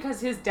cranky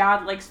because his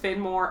dad likes Finn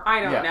more.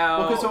 I don't know.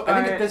 Well, 'cause so I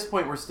think but- at this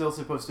point we're still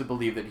supposed to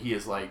believe that he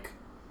is like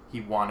he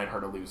wanted her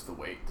to lose the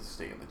weight to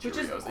stay in the Cheerios. which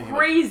is and he, like,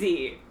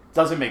 crazy.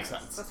 doesn't make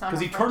sense That's not because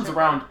he how turns friendship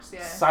around works,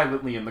 yeah.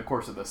 silently in the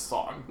course of this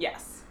song.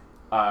 Yes.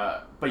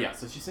 But yeah,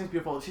 so she sings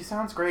 "Beautiful." She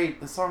sounds great.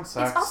 The song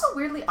sucks. It's also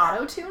weirdly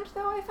auto-tuned,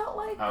 though, I felt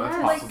like. Oh,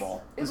 that's Like,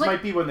 possible. it's This like-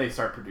 might be when they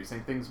start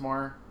producing things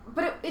more.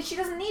 But she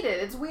doesn't need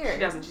it. It's weird. She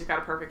doesn't. She's got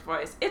a perfect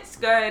voice. It's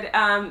good.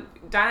 Dinah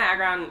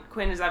Agron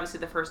Quinn is obviously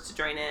the first to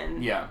join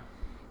in. Yeah.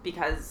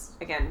 Because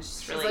again,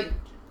 she's really. like,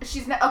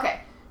 she's now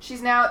okay.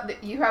 She's now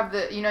you have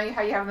the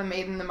how you have the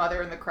maiden, the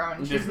mother, and the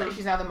crone. She's Mhm.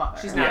 she's now the mother.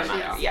 She's Yeah, not she a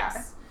mother. is.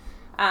 Yes.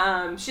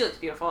 She looks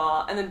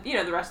beautiful, and then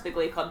the rest of the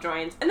Glee Club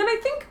joins, and then I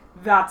think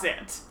that's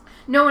it.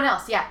 No one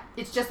else. Yeah,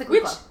 it's just the Glee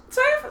Which Club.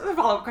 so I have some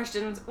follow-up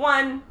questions.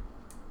 One,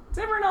 does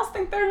everyone else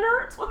think they're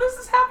nerds while this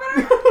is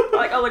happening?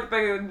 Like, oh, look, the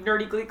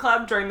nerdy Glee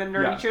Club during the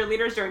nerdy Yeah.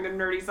 cheerleaders during the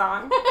nerdy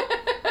song.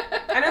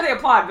 I know they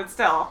applaud, but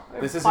still,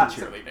 This isn't applaud-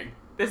 cheerleading,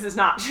 This is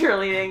not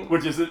cheerleading.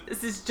 which is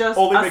This is just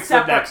only a makes the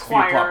separate next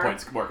choir. few plot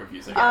points more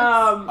confusing.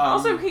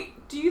 Also, hey,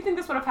 do you think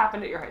this would have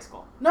happened at your high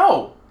school?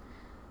 No.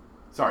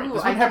 Sorry, Ooh,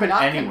 this I would happen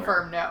cannot anywhere.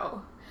 confirm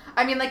no.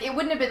 I mean, like, it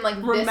wouldn't have been like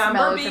this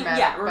Remember being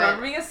melodramatic.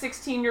 remember being a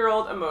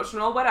 16-year-old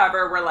emotional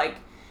whatever where like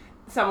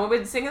someone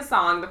would sing a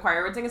song, the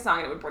choir would sing a song,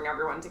 and it would bring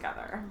everyone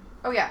together.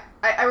 Oh yeah,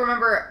 I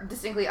remember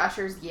distinctly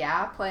Usher's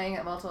 "Yeah" playing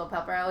at multiple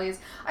pep rallies.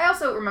 I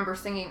also remember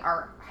singing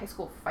our high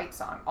school fight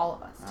song, all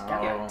of us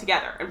together. Yeah,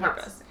 together on Yes,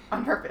 purpose.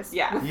 on purpose.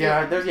 Yeah. With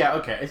Yeah, feeling.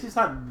 okay. It's just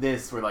not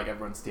this where like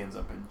everyone stands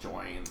up and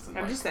joins. And,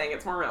 I'm like, just saying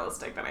it's more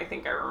realistic than I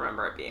think I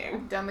remember it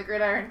being. Down the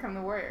gridiron come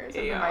the Warriors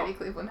of the Ayo. mighty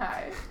Cleveland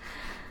High.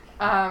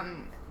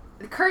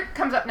 Kurt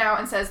comes up now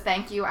and says,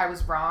 "Thank you, I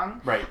was wrong."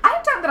 Right. I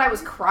thought that I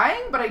was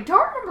crying, but I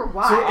don't remember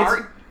why. So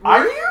it's-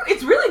 Were you?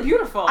 It's really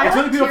beautiful. I It's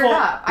really like, beautiful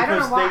teared up. I don't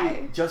because know why.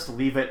 they just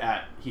leave it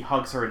at he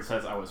hugs her and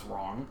says I was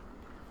wrong.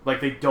 Like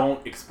they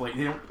don't explain.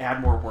 They don't add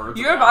more words.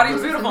 Your about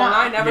body's it. beautiful, No. and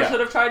I never Yeah. should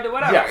have tried to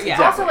whatever. Yes, yeah.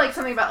 exactly. Also, like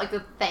something about like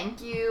the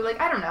thank you. Like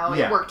I don't know,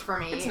 Yeah. it worked for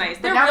me. It's nice.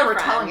 But They're now that real we're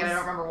telling it, I friends.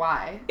 don't remember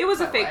why. It was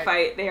a But, fake like-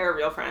 fight. They are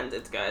real friends.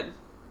 It's good.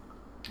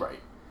 Right.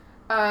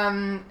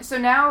 So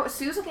now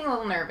Sue's looking a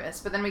little nervous,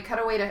 but then we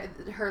cut away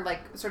to her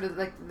like sort of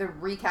like the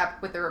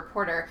recap with the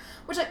reporter,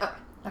 which like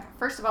okay,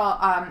 first of all,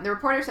 the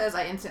reporter says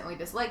I instantly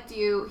disliked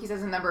you. He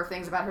says a number of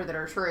things about her that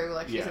are true,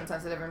 like she's Yeah.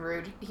 insensitive and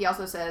rude. He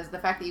also says the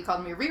fact that you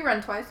called me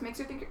rerun twice makes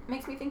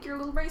me think you're a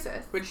little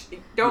racist. Which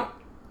don't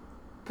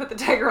put the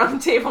tiger on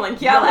the table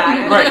and yell at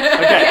it. Right,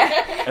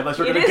 okay. Unless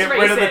we're It gonna is get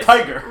rid of the racist.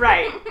 tiger.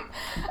 Right.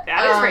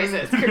 That is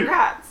racist.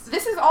 Congrats.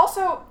 This is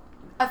also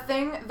a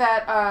thing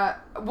that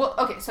well,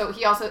 okay, so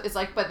he also is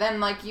like, but then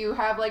like you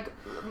have like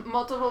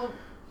multiple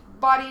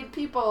bodied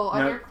people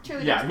on your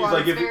cheerleading Yeah, squad. he's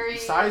like It's if very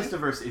size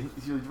diversity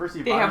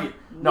of They body. have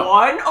No,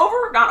 one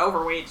not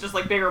overweight, just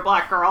like bigger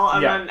black girl,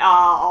 and Yeah. then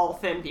all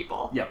thin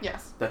people. Yep.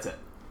 Yes. That's it.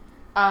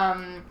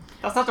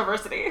 That's not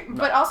diversity.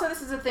 But also,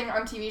 this is a thing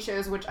on TV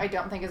shows, which I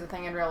don't think is a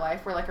thing in real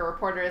life, where like a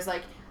reporter is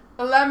like,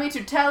 allow me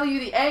to tell you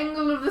the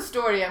angle of the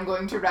story I'm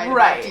going to write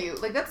Right. about you.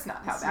 Like, that's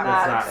not how that not-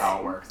 That's works. not how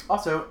it works.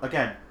 Also,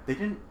 again, they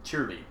didn't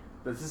cheerlead.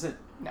 This isn't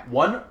No.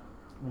 one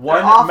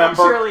awful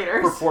member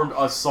cheerleaders. performed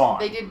a song.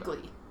 They did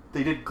Glee.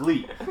 They did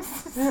Glee.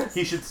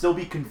 He should still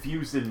be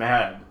confused and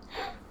mad,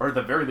 or at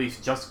the very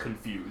least, just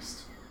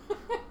confused.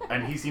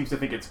 And he seems to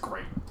think it's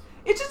great.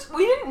 It just,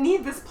 we didn't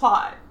need this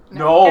plot.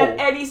 No. At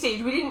any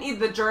stage. We didn't need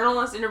the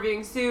journalist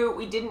interviewing Sue.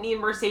 We didn't need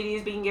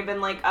Mercedes being given,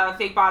 like,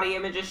 fake body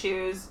image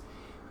issues.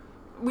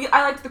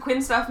 I liked the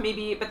Quinn stuff,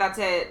 maybe, but that's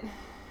it.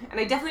 And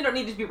I definitely don't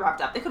need it to be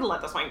wrapped up. They could have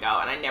let this one go,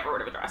 and I never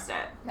would have addressed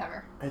it.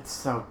 Never. It's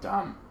so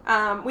dumb.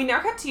 We now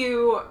cut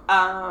to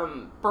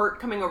Bert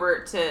coming over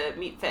to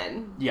meet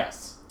Finn.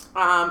 Yes.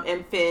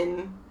 And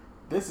Finn...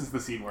 This is the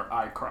scene where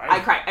I cried. I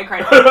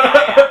cried.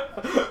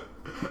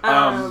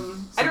 Yeah.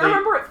 So I don't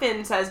remember what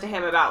Finn says to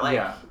him about, like,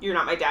 Yeah. you're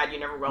not my dad, you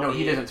never will No, be.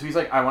 he doesn't. So he's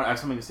like, I have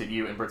something to say to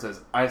you. And Bert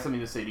says, I have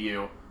something to say to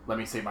you. Let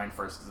me say mine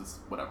first, because it's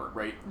whatever,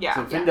 right? Yeah.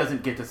 So Finn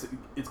doesn't get to say,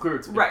 it's clear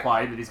it's Right.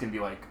 implied that he's going to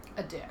be, like,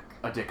 A dick.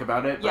 a dick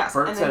about it. But Yes,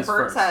 Bert and then says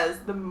Bert first. says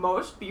the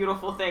most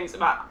beautiful things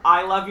about,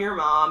 I love your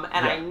mom,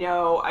 and I Yeah.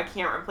 know I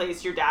can't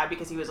replace your dad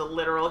because he was a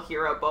literal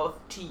hero both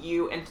to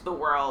you and to the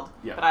world,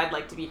 Yeah. but I'd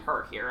like to be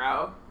her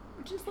hero.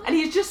 Which is like, And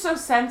he's just so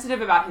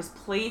sensitive about his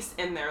place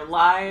in their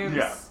lives.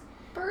 Yeah.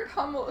 Bert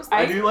Hummel is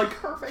I the do like-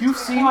 perfect you've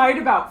friend. seen- Cried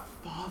about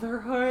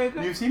fatherhood.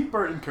 You've seen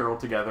Bert and Carol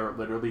together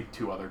literally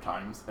 2 other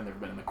times, and they've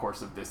been in the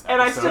course of this episode.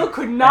 And I still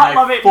could not and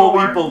love I it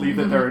fully more. believe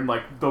that they're in,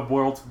 like, the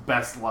world's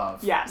best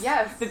love. Yes.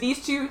 Yes. That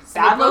these two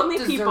sad, both lonely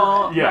deserve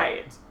people, it. Yeah.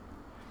 right.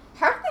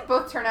 How did they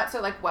both turn out so,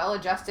 like,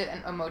 well-adjusted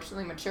and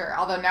emotionally mature?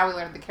 Although now we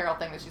learned the Carol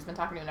thing that she's been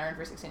talking to Aaron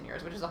for 16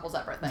 years, which is a whole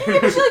separate thing. Yeah,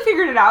 but she, like,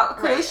 figured it out.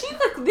 Clearly, Right. she,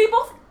 like, they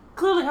both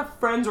clearly have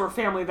friends or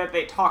family that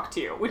they talk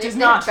to, which They is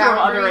not make true of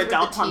other boundaries with the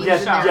adults on the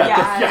teens show. and their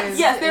Yes, lives.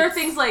 Yes, there are It's-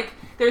 things like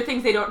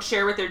they don't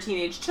share with their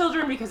teenage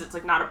children because it's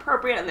like not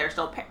appropriate, and they're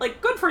still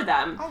like good for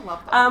them. I love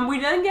that. We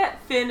then get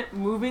Finn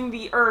moving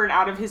the urn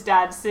out of his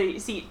dad's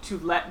seat to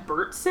let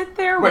Bert sit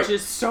there, which Right.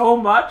 is so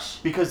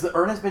much. Because the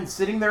urn has been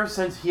sitting there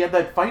since he had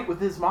that fight with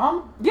his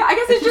mom. Yeah, I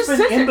guess It's it just just been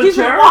sits in there. the He's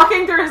been chair?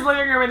 walking through his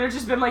living room, and there's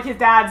just been like his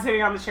dad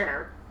sitting on the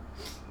chair.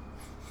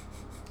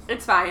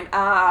 It's fine.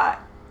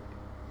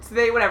 So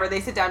they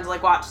sit down to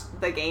like watch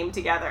the game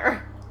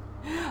together.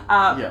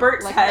 Yeah.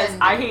 Bert Like says,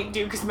 men "I do." hate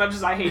Duke as much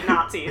as I hate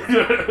Nazis,"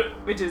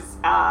 which is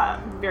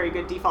very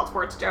good default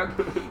sports joke.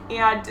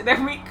 And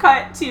then we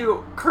cut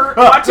to Kurt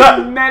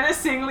watching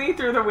menacingly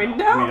through the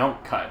window. We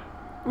don't cut.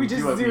 We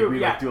just do zoom, We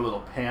yeah. like do a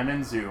little pan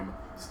and zoom.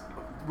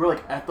 We're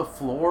like at the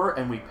floor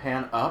and we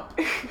pan up,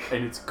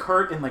 and it's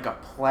Kurt in like a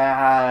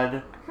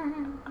plaid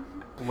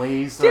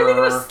blazer, Standing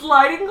in a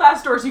sliding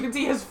glass door so you can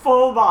see his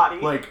full body.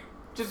 like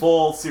Just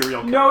full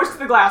serial killer. nose to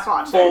the glass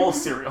watching. Full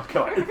serial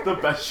killer. It's the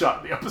best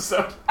shot in the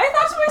episode. I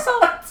thought to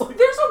myself, It's like-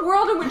 there's a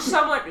world in which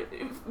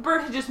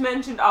Bert had just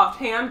mentioned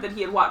offhand that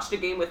he had watched a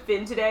game with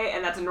Finn today,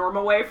 and that's a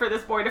normal way for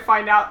this boy to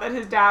find out that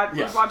his dad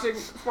Yeah. was watching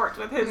sports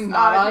with his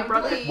Not on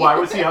brother. Glee. Why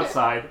was he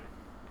outside?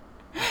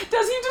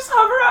 Does he just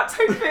hover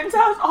outside Finn's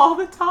house all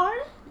the time?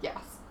 Yes.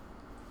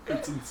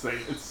 It's insane.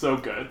 It's so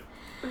good.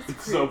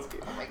 It's Oh so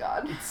my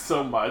god.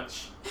 so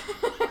much.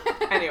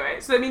 Anyway,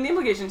 so I mean, the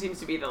implication seems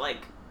to be that like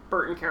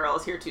Bert and Carol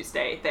is here to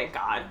stay. Thank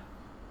God.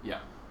 Yeah.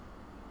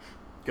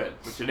 Good,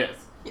 which it is.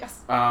 Yes.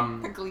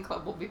 The Glee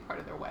Club will be part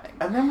of their wedding.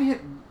 And then we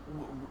hit.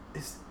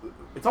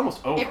 It's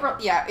almost over.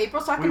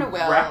 April's talking we to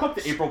Will. wrap up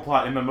the April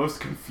plot in the most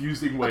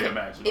confusing way Okay,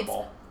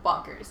 imaginable. It's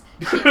bonkers.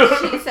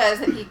 She says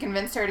that he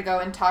convinced her to go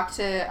and talk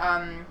to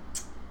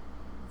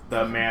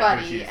The man who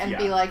Buddy she's- and yeah.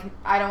 be like,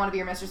 I don't want to be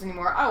your mistress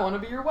anymore. I want to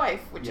be your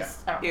wife, which Yeah.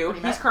 is I don't know Ew, what he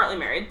he's meant. currently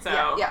married, so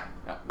Yeah.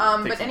 Yeah,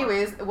 But takes a while.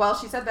 anyways, well,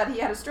 she said that he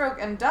had a stroke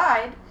and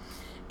died,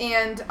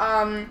 and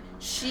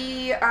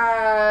she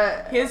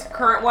his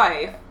current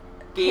wife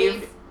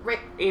gave paid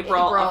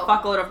April a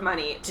fuckload of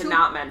money to Two-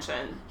 not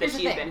mention that Here's the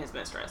she had thing. been his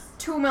mistress.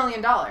 $2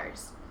 million.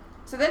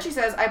 So then she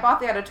says, I bought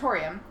the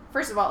auditorium.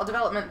 First of all, a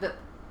development that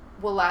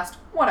will last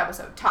one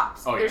episode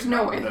tops. Oh, yeah, There's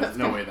no way there's that's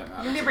no gonna- way that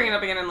I think they bring it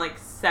up again in like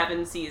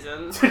 7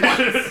 seasons.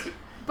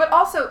 But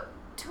also,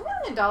 $2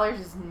 million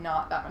is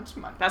not that much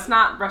money. That's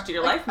not rest of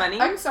your life money.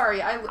 I'm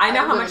sorry. I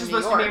know how live much in is New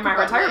supposed to be in my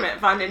York, but, retirement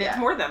fund, and it's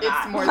more than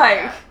that. It's more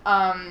Like-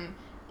 than that.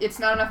 It's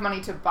not enough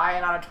money to buy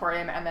an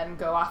auditorium and then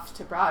go off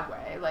to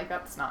Broadway. Like,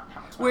 that's not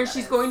how much money Where that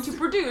she's is. going to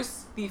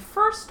produce the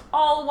first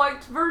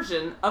all-white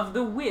version of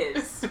The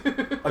Wiz.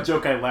 A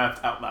joke I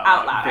laughed out loud.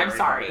 Out at loud, I'm very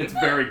sorry. hard. It's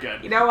very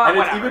good. You know what? And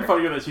it's Whatever. even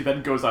funnier that she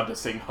then goes on to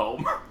sing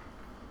Home.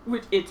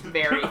 Which it's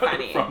very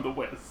funny. From The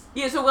Wiz.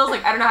 Yeah, so Will's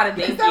like, I don't know how to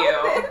thank that you.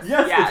 what it is?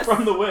 Yes, Yes. it's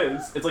from The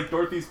Wiz. It's like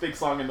Dorothy's big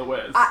song in The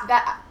Wiz.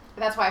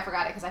 That's why I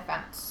forgot it, because I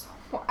found it so...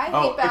 I hate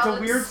Oh, it's a ballads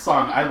weird so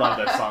song. I love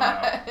that song, though.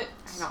 much.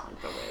 I don't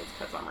like The Wiz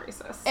because I'm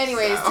racist.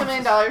 Anyways, so. $2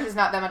 million is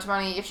not that much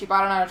money. If she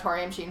bought an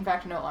auditorium, she in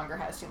fact no longer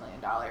has $2 million.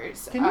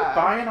 Can you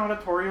buy an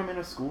auditorium in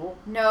a school?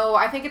 No,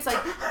 I think it's like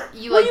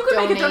you Well, like you could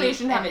make a donate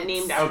donation and have and it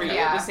named it's- after Okay. you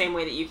Yeah. the same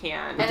way that you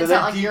can. And But it's then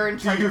not like do you're in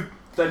charge Do you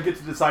then get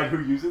to decide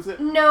who uses it?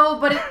 No,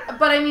 but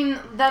I mean,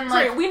 then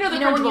like Sorry, we know that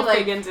you know when Principal you like,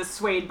 Figgins is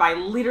swayed by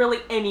literally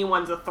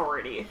anyone's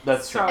authority.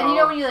 That's true. So- and you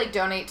know when you like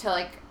donate to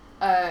like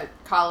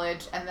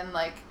college, and then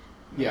like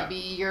Yeah. maybe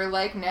your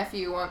like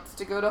nephew wants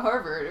to go to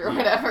Harvard or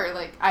whatever.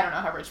 Like, I don't know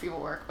how rich people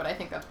work, but I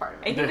think that's part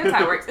of I it. think that's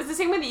how it works. It's the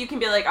same way that you can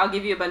be like, I'll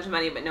give you a bunch of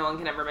money, but no one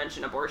can ever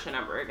mention abortion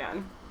ever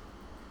again.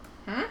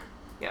 Hmm?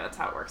 Yeah, that's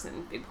how it works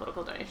in big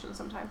political donations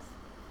sometimes.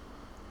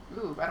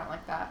 Ooh, I don't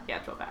like that. Yeah,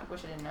 it's real bad.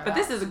 Wish I didn't know But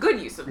that. this is a good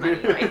use of money,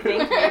 I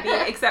think, maybe.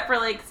 Except for,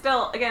 like,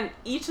 still, again,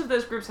 each of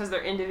those groups has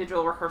their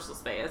individual rehearsal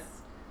space.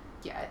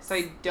 Yeah, it's, So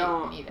I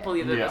don't need it.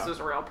 believe that Yeah. this was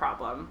a real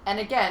problem. And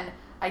again,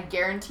 I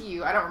guarantee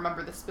you, I don't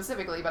remember this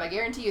specifically, but I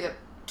guarantee you that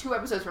 2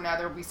 episodes from now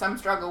there will be some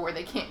struggle where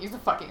they can't use the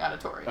fucking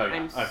auditorium. Oh, yeah,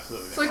 I'm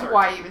absolutely. It's like, sorry.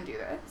 why even do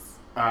this?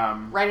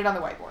 Write it on the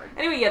whiteboard.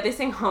 Anyway, yeah, they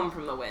sing Home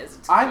from the Wiz.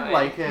 It's I good.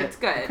 like it. It's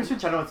good. Kristen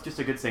Chenoweth's just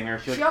a good singer.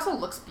 She also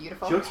looks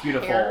beautiful. she looks Her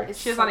beautiful. hair is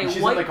She has so on a She's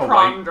in, white like, a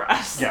prom white-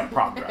 dress. Yeah,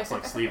 prom dress,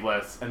 like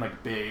sleeveless and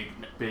like big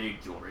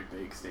jewelry,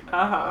 big statement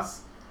Uh-huh.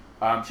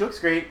 necklace. She looks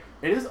great.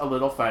 It is a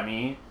little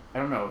funny. I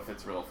don't know if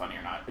it's real funny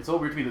or not. It's a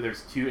little weird to me that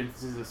there's 2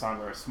 instances of the song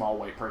where a small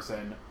white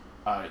person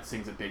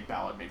sings a big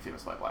ballad made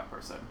famous by a black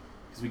person.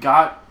 Because we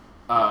got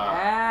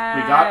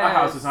A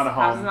House Is Not a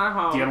Home. House Is Not a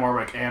Home. Dionne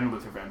Warwick and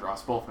Luther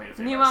Vandross both made it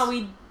famous.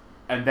 Meanwhile,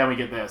 and then we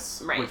get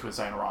this, Right. which was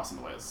Diana Ross and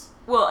The Wiz.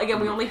 well, again,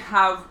 we only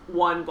have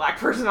one black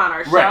person on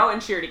our show, Right.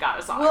 and she already got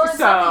a song. Well, it's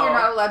so not that you're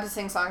not allowed to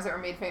sing songs that were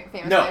made famous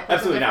No, by a person absolutely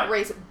of a different not.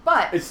 race,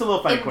 but It's still a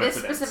little funny in this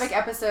coincidence. specific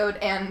episode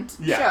and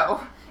Yeah.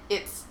 show,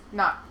 it's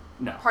not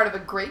No. part of a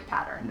great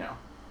pattern. No.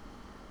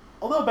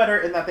 A little better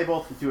in that they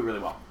both do it really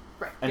well.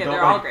 Right. And yeah, don't,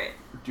 they're all like, great.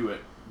 do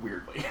it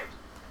weirdly. Yeah,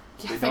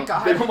 They thank don't,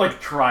 God. They don't like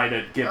try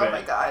to give Oh it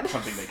my God.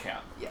 something they can't.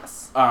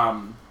 Yes.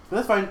 But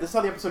that's fine. This is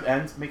how the episode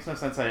ends. Makes no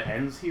sense that it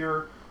ends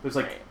here. There's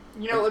like Right.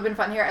 You know what would have been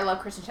fun here? I love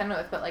Kristen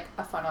Chenoweth, but like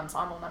a fun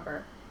ensemble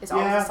number is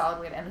always Yeah. a solid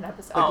way to end an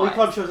episode. the Glee Always.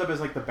 Club shows up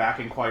as like the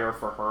backing choir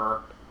for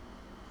her.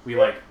 We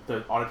like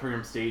the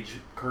auditorium stage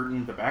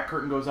curtain. The back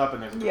curtain goes up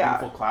and there's like, a Yeah.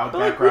 beautiful cloud But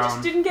like, we background.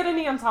 just didn't get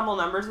any ensemble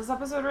numbers this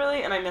episode,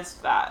 really, and I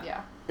missed that.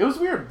 Yeah. It was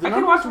weird. The I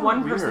can numbers watch were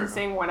one person weird.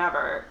 sing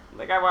whenever.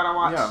 Like, I want to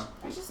watch.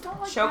 Yeah. I just don't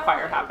like Show ballads.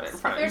 choir happen in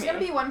front if of there's me. gonna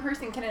be one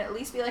person, can it at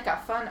least be like a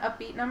fun,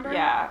 upbeat number?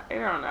 Yeah, I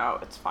don't know.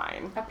 It's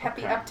fine. A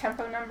peppy, Okay.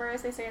 up-tempo number,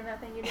 as they say in that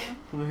thing you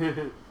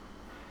do.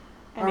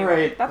 Anyway, All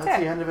right, that's the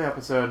it. end of the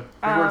episode.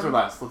 Big words or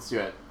less. Let's do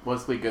it.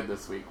 Was Glee good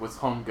this week? Was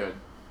Home good?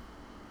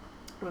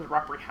 It was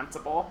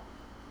reprehensible.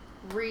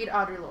 Read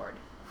Audre Lorde.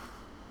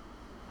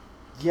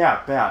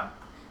 Yeah, bad.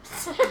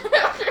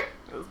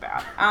 It was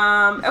bad.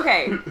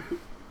 Okay.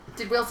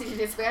 Did Will teach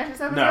you Spanish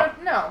this episode? No.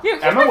 No.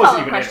 Here's Emma my wasn't follow-up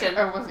even in question. it.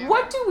 Oh, wasn't even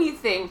What in do we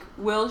think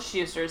Will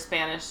Schuster's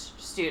Spanish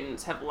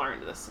students have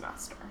learned this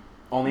semester?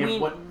 Only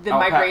what The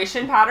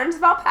migration patterns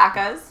of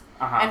alpacas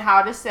Uh-huh. and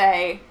how to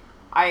say,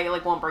 I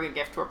like won't bring a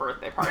gift to a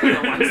birthday party.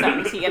 The one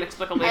sentence he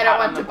inexplicably I had don't on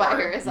want the to buy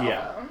board. her a cell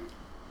Yeah. phone.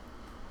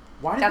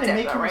 Why did That's they it,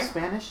 make though, him right? a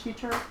Spanish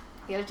teacher?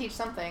 He had to teach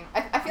something.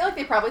 I feel like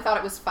they probably thought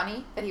it was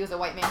funny that he was a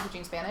white man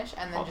teaching Spanish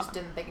and then Hold just on.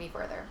 didn't think any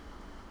further.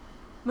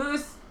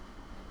 Moose,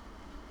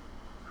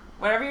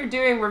 whatever you're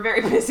doing, we're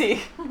very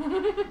busy.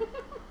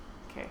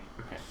 Okay.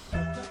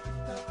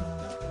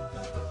 Okay.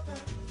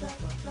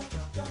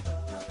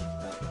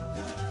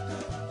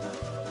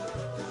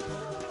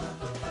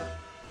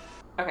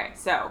 Okay,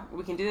 so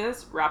we can do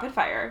this rapid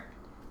fire.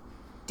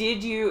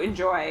 Did you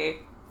enjoy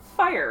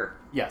Fire?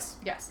 Yes.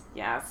 Yes.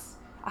 Yes.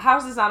 A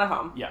House Is Not a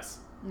Home. Yes.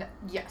 No,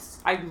 yes.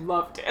 I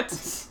loved it.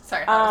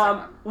 Sorry. I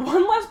thought it was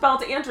One Less Bell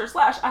to Answer /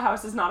 A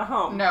House Is Not a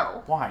Home.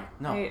 no. Why?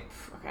 No.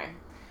 Okay.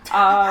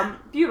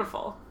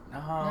 Beautiful.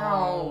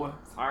 No.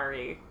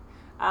 Sorry.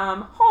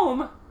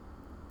 Home.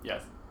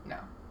 Yes. No.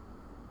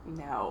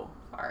 No.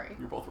 Sorry.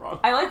 You're both wrong.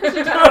 I like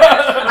Kristen Chenoweth, but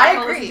I'm I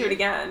not gonna listen agree. to it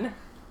again.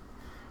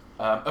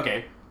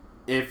 Okay.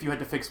 If you had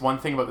to fix one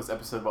thing about this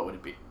episode, what would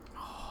it be?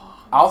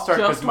 I'll start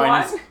because Just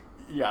mine is. one?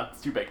 Yeah,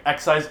 it's too big.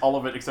 Excise all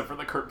of it except for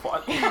the Kurt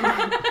plot.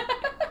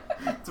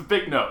 It's a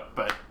big note,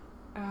 but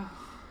I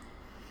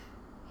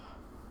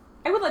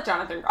would let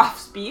Jonathan Groff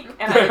speak,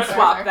 and I would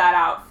swap Fair. that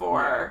out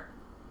for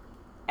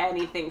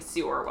anything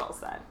Sue or Will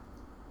said.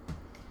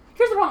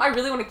 Here's the problem: I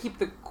really want to keep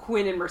the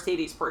Quinn and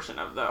Mercedes portion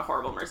of the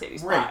horrible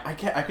Mercedes right.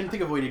 plot. I couldn't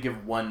think of a way to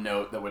give one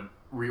note that would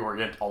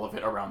reorient all of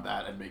it around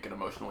that and make it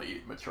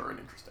emotionally mature and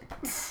interesting.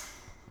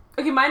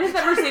 Okay, mine is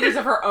that Mercedes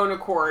of her own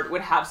accord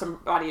would have some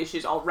body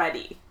issues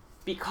already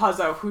because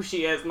of who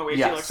she is and the way she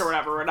Yes. looks or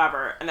whatever,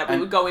 and that we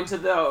And- would go into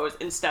those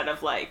instead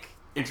of like,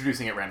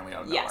 Introducing it randomly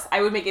out of yes, nowhere.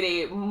 I would make it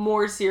a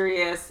more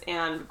serious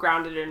and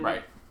grounded and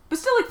Right. but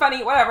still like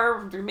funny, whatever.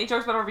 Make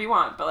jokes about whatever you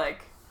want, but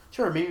like,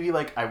 Sure, maybe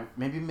like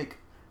make.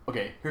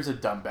 Okay, here's a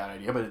dumb bad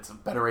idea, but it's a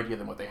better idea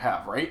than what they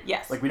have, right?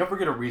 Yes. Like we don't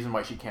forget a reason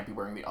why she can't be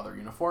wearing the other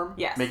uniform.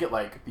 Yes. Make it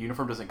like the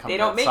uniform doesn't come. they in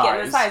don't that make it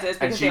in the size, sizes and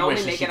because she they only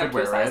wishes make she it up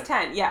could to a wear size it,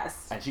 10.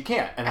 Yes. and she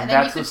can't, and then And then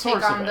you that's could the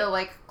source take on of it. the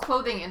like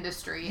clothing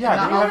industry. Yeah, and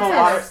then not you all have a this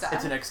lot. other Of, stuff.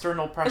 it's an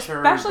external pressure.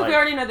 Especially if we like-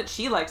 already know that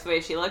she likes the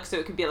way she looks, so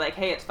it could be like,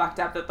 hey, it's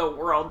fucked up that the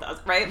world does,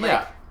 right? Yeah.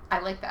 Like, I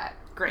like that.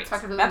 Great. It's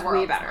fucking really That's way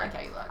world, better. I like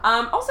how you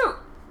look. Also,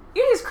 it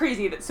is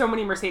crazy that so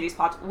many Mercedes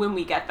plots, when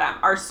we get them,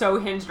 are so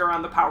hinged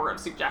around the power of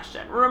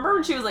suggestion. Remember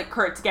when she was like,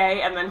 Kurt's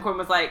gay, and then Quinn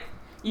was like,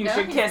 you No,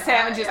 should he's kiss not,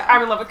 him, and she's yeah.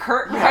 I'm in love with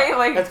Kurt, right?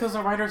 Like, That's because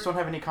the writers don't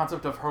have any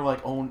concept of her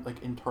like own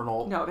like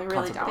internal. No, they really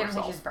concept don't. of They don't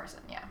think herself. she's a person.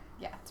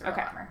 Yeah, it's a real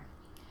Okay. bummer.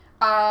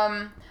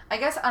 I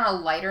guess on a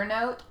lighter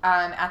note,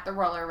 at the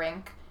roller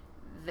rink,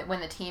 when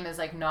the team is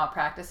like not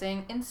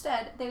practicing,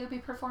 instead they would be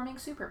performing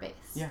super bass.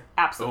 Yeah.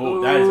 absolutely.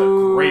 Oh, that is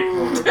a great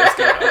roller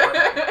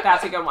disco.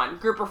 That's a good one.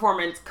 Group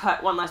performance.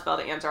 Cut one less bell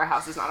to answer. A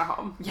house is not a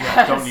home.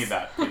 Yes. Don't need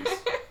that, please.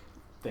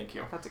 Thank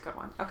you. That's a good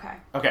one. Okay,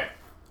 Okay,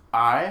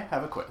 I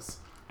have a quiz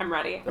I'm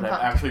ready. that I've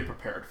pumped. actually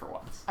prepared for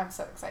once. I'm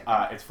so excited.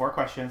 It's 4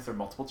 questions. They're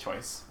multiple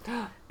choice.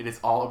 It is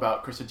all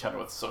about Kristen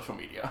Chenoweth's social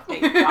media,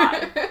 Thank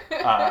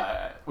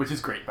God. which is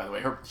great, by the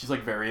way. She's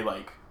like very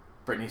like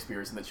Britney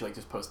Spears, and that she like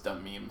just posts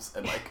dumb memes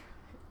and like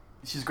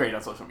she's great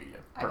on social media.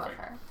 I love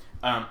Perfect.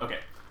 her. Okay,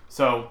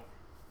 so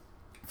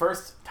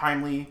first,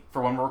 timely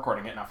for when we're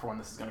recording it, not for when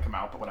this is going to come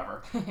out, but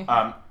whatever.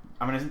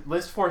 I'm going to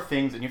list 4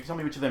 things, and you have to tell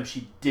me which of them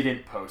she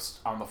didn't post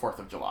on the 4th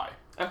of July.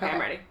 Okay, I'm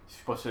ready. She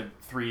posted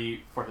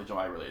 3 4th of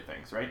July related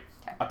things, right?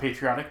 Okay. A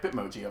patriotic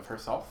Bitmoji of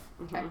herself.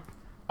 Okay.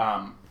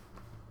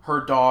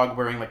 Her dog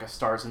wearing like a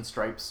Stars and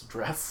Stripes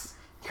dress.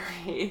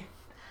 Great.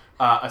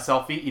 A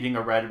selfie eating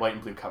a red, white,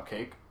 and blue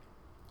cupcake.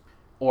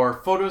 Or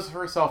photos of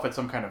herself at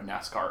some kind of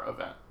NASCAR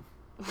event.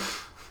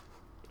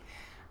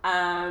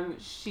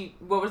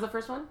 What was the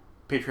first one?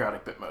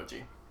 Patriotic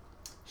Bitmoji.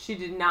 She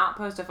did not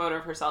post a photo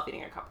of herself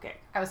eating a cupcake.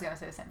 I was gonna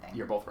say the same thing.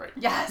 You're both right.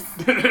 Yes.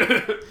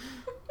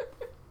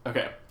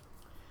 Okay.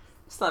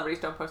 Celebrities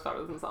don't post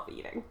photos of themselves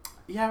eating.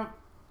 Yeah,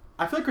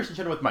 I feel like Kristen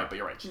Chenoweth might, but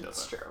you're right, she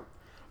That's doesn't.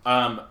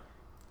 true.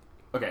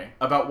 Okay,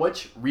 about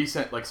which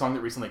recent like song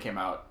that recently came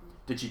out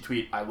did she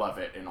tweet "I love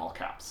it" in all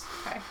caps?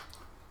 Okay.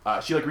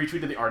 She like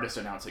retweeted the artist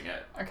announcing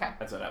it Okay.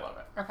 and said "I love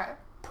it." Okay.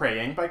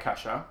 "Praying" by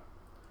Kesha,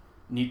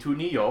 "Ni Tu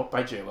Ni Yo"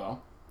 by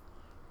J-Lo,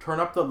 "Turn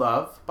Up the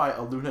Love" by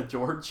Aluna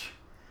George,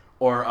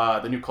 or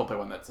the new Coldplay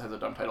one that has a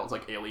dumb title. It's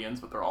like Aliens,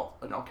 but they're all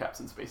in all caps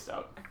and spaced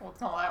out. Well,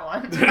 it's not that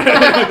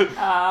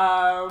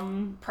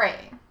one.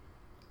 Praying.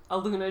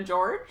 Aluna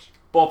George.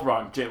 Both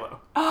wrong. J-Lo.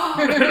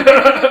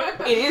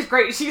 It is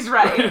great. She's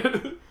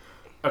right.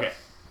 Okay.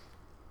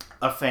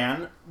 A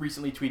fan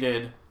recently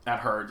tweeted at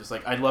her, just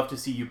like, "I'd love to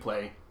see you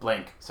play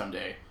blank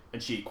someday,"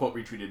 and she quote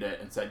retweeted it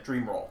and said,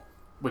 "Dream roll."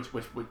 Which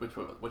was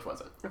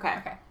it? Okay.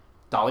 Okay.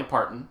 Dolly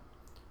Parton,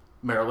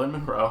 Marilyn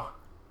Monroe,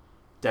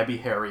 Debbie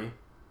Harry,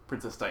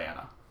 Princess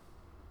Diana.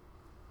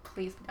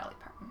 Please be Dolly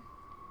Parton.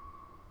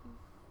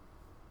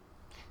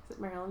 Is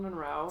it Marilyn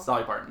Monroe? It's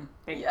Dolly Parton.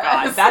 Thank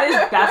Yes.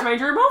 God. That's my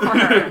dream role for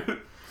her.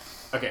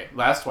 Okay,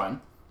 last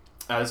one.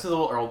 This is a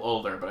little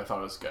older, but I thought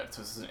it was good.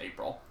 So this is in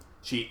April.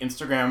 She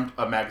Instagrammed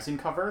a magazine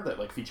cover that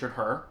like featured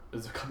her.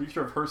 It's a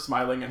picture of her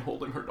smiling and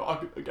holding her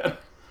dog again.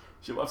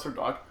 She loves her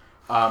dog.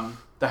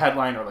 The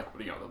headline, or like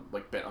the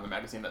like bit on the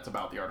magazine that's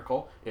about the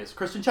article, is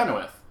 "Kristen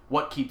Chenoweth,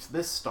 what keeps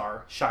this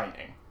star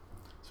shining?"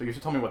 So you have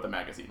to tell me what the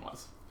magazine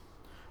was.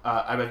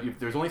 I bet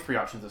there's only 3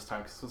 options this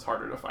time because it's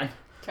harder to find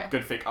Okay. good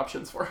good fake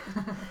options for.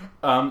 And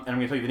I'm going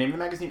to tell you the name of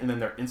the magazine and then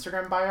their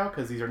Instagram bio,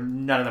 because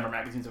none of them are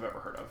magazines I've ever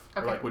heard of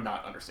or Okay. like would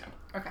not understand.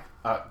 Okay.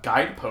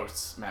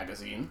 Guideposts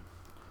magazine,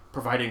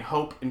 providing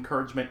hope,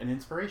 encouragement, and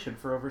inspiration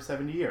for over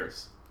 70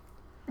 years.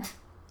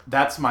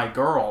 That's My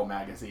Girl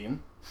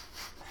magazine,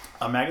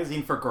 a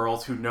magazine for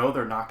girls who know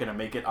they're not going to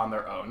make it on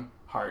their own.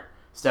 Heart,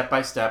 step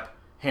by step,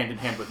 hand in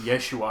hand with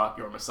Yeshua,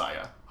 your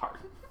Messiah. Heart.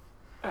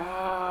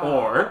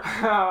 Or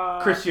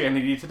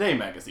Christianity Today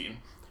magazine.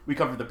 We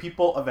cover the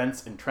people,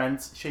 events, and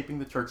trends shaping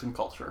the church and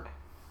culture.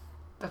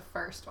 The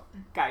first one.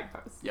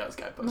 Guideposts. Yeah, it's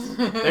Guideposts.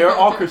 They are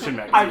all Christian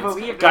magazines. I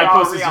believe they're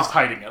Guideposts all is real. just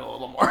hiding it a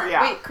little more.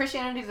 Yeah. Wait,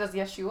 Christianity does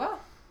Yeshua?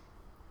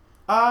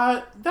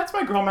 That's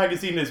My Girl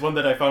magazine is one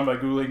that I found by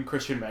Googling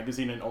Christian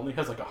magazine and only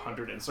has like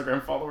 100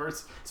 Instagram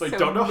followers. So I So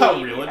don't know how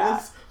maybe real it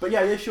that. is. But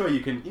yeah, sure,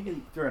 you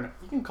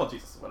can call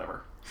Jesus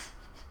whatever.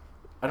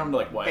 I don't know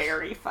like what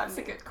Very fun. That's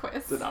a good quiz.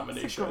 It's a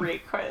denomination.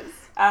 great quiz.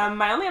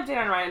 My only update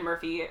on Ryan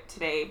Murphy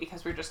today,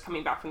 because we're just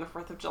coming back from the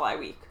 4th of July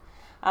week,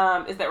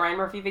 is that Ryan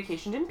Murphy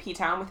vacationed in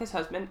P-Town with his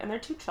husband and their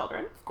 2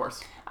 children, Of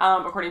course.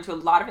 according to a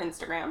lot of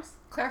Instagrams.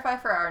 Clarify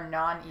for our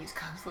non-East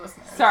Coast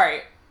listeners.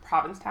 Sorry,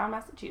 Provincetown,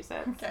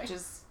 Massachusetts, Okay. which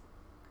is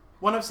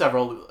One of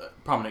several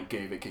prominent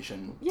gay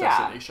vacation Yeah.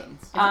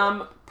 destinations.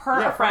 per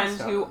Yeah, a friend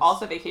Provincetown who is.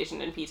 also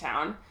vacationed in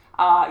P-Town.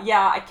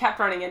 I kept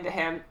running into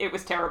him. It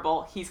was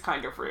terrible. He's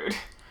kind of rude.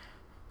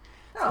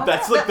 Oh,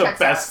 That's like the checks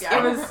best. out, It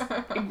yeah.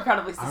 was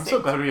incredibly I'm succinct. so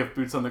glad we have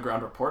boots on the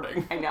ground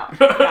reporting. I know.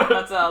 Yeah,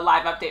 that's a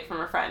live update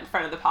from a friend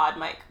of the pod,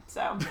 Mike.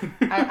 So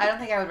I don't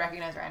think I would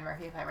recognize Ryan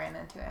Murphy if I ran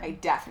into him. I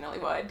definitely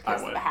would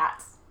because of would. the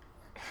hats.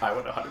 I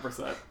would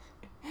 100%.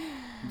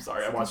 I'm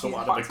sorry, I watched a She's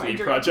lot of the haunts my Glee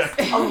dreams. Project.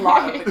 A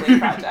lot of the Glee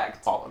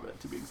Project. All of it,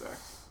 to be exact.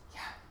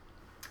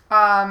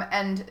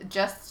 And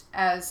just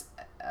as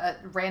a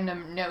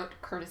random note,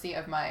 courtesy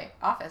of my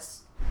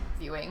Office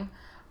viewing,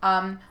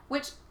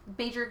 which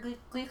major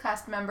Glee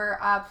cast member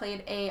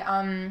played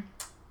a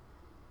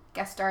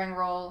guest starring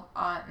role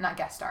on, not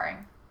guest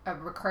starring, a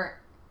recurrent,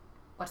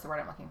 what's the word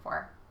I'm looking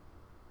for?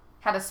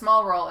 Had a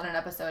small role in an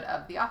episode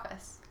of The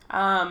Office.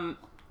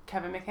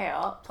 Kevin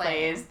McHale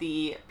Playing. plays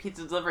the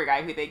pizza delivery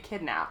guy who they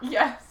kidnap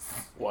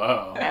Yes.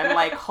 Whoa. and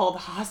like hold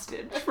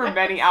hostage for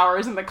many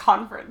hours in the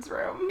conference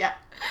room. Yeah.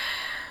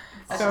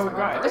 So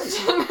That's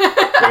just good.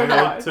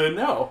 Good to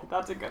know.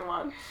 That's a good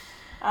one.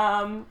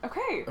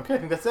 Okay, Okay, I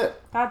think that's it.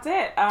 that's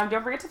it.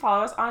 Don't forget to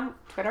follow us on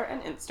Twitter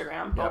and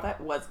Instagram, both Yep.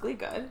 at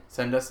wasgleegood.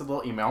 Send us a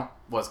little email,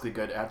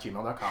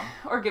 wasgleegood@gmail.com.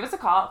 Or give us a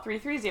call,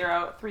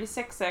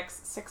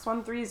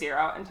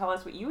 330-366-6130, and tell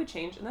us what you would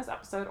change in this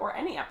episode or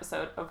any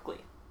episode of Glee.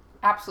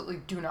 Absolutely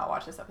do not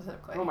watch this episode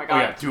of Glee. Oh my Oh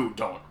god. yeah,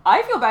 don't.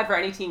 I feel bad for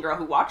any teen girl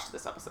who watched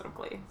this episode of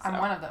Glee. I'm so.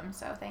 one of them,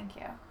 so thank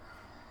you.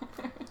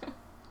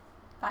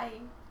 Bye.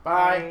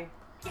 Bye.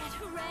 Get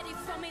ready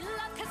for me,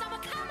 love, cause I'm a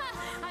comer.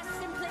 I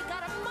simply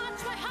gotta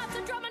march, my heart's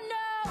a drummer.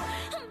 No,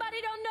 nobody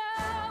don't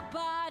know,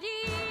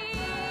 nobody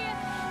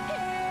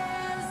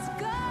is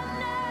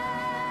gonna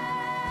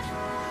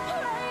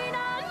rain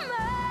on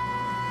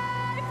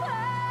my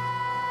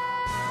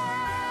parade.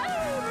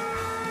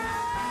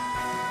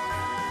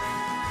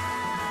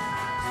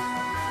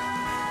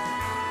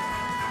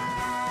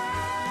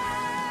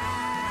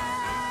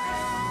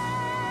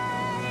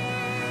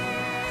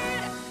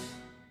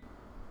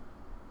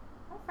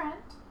 Hi,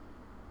 friend.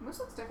 Moose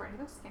looks different.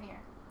 He looks skinnier.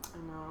 I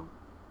know.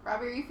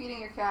 Robbie, are you feeding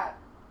your cat?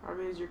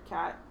 Robbie, is your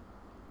cat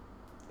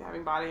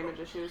having body image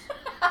issues?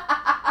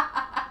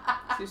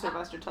 Do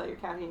Sylvester tell your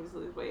cat he needs to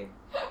lose weight?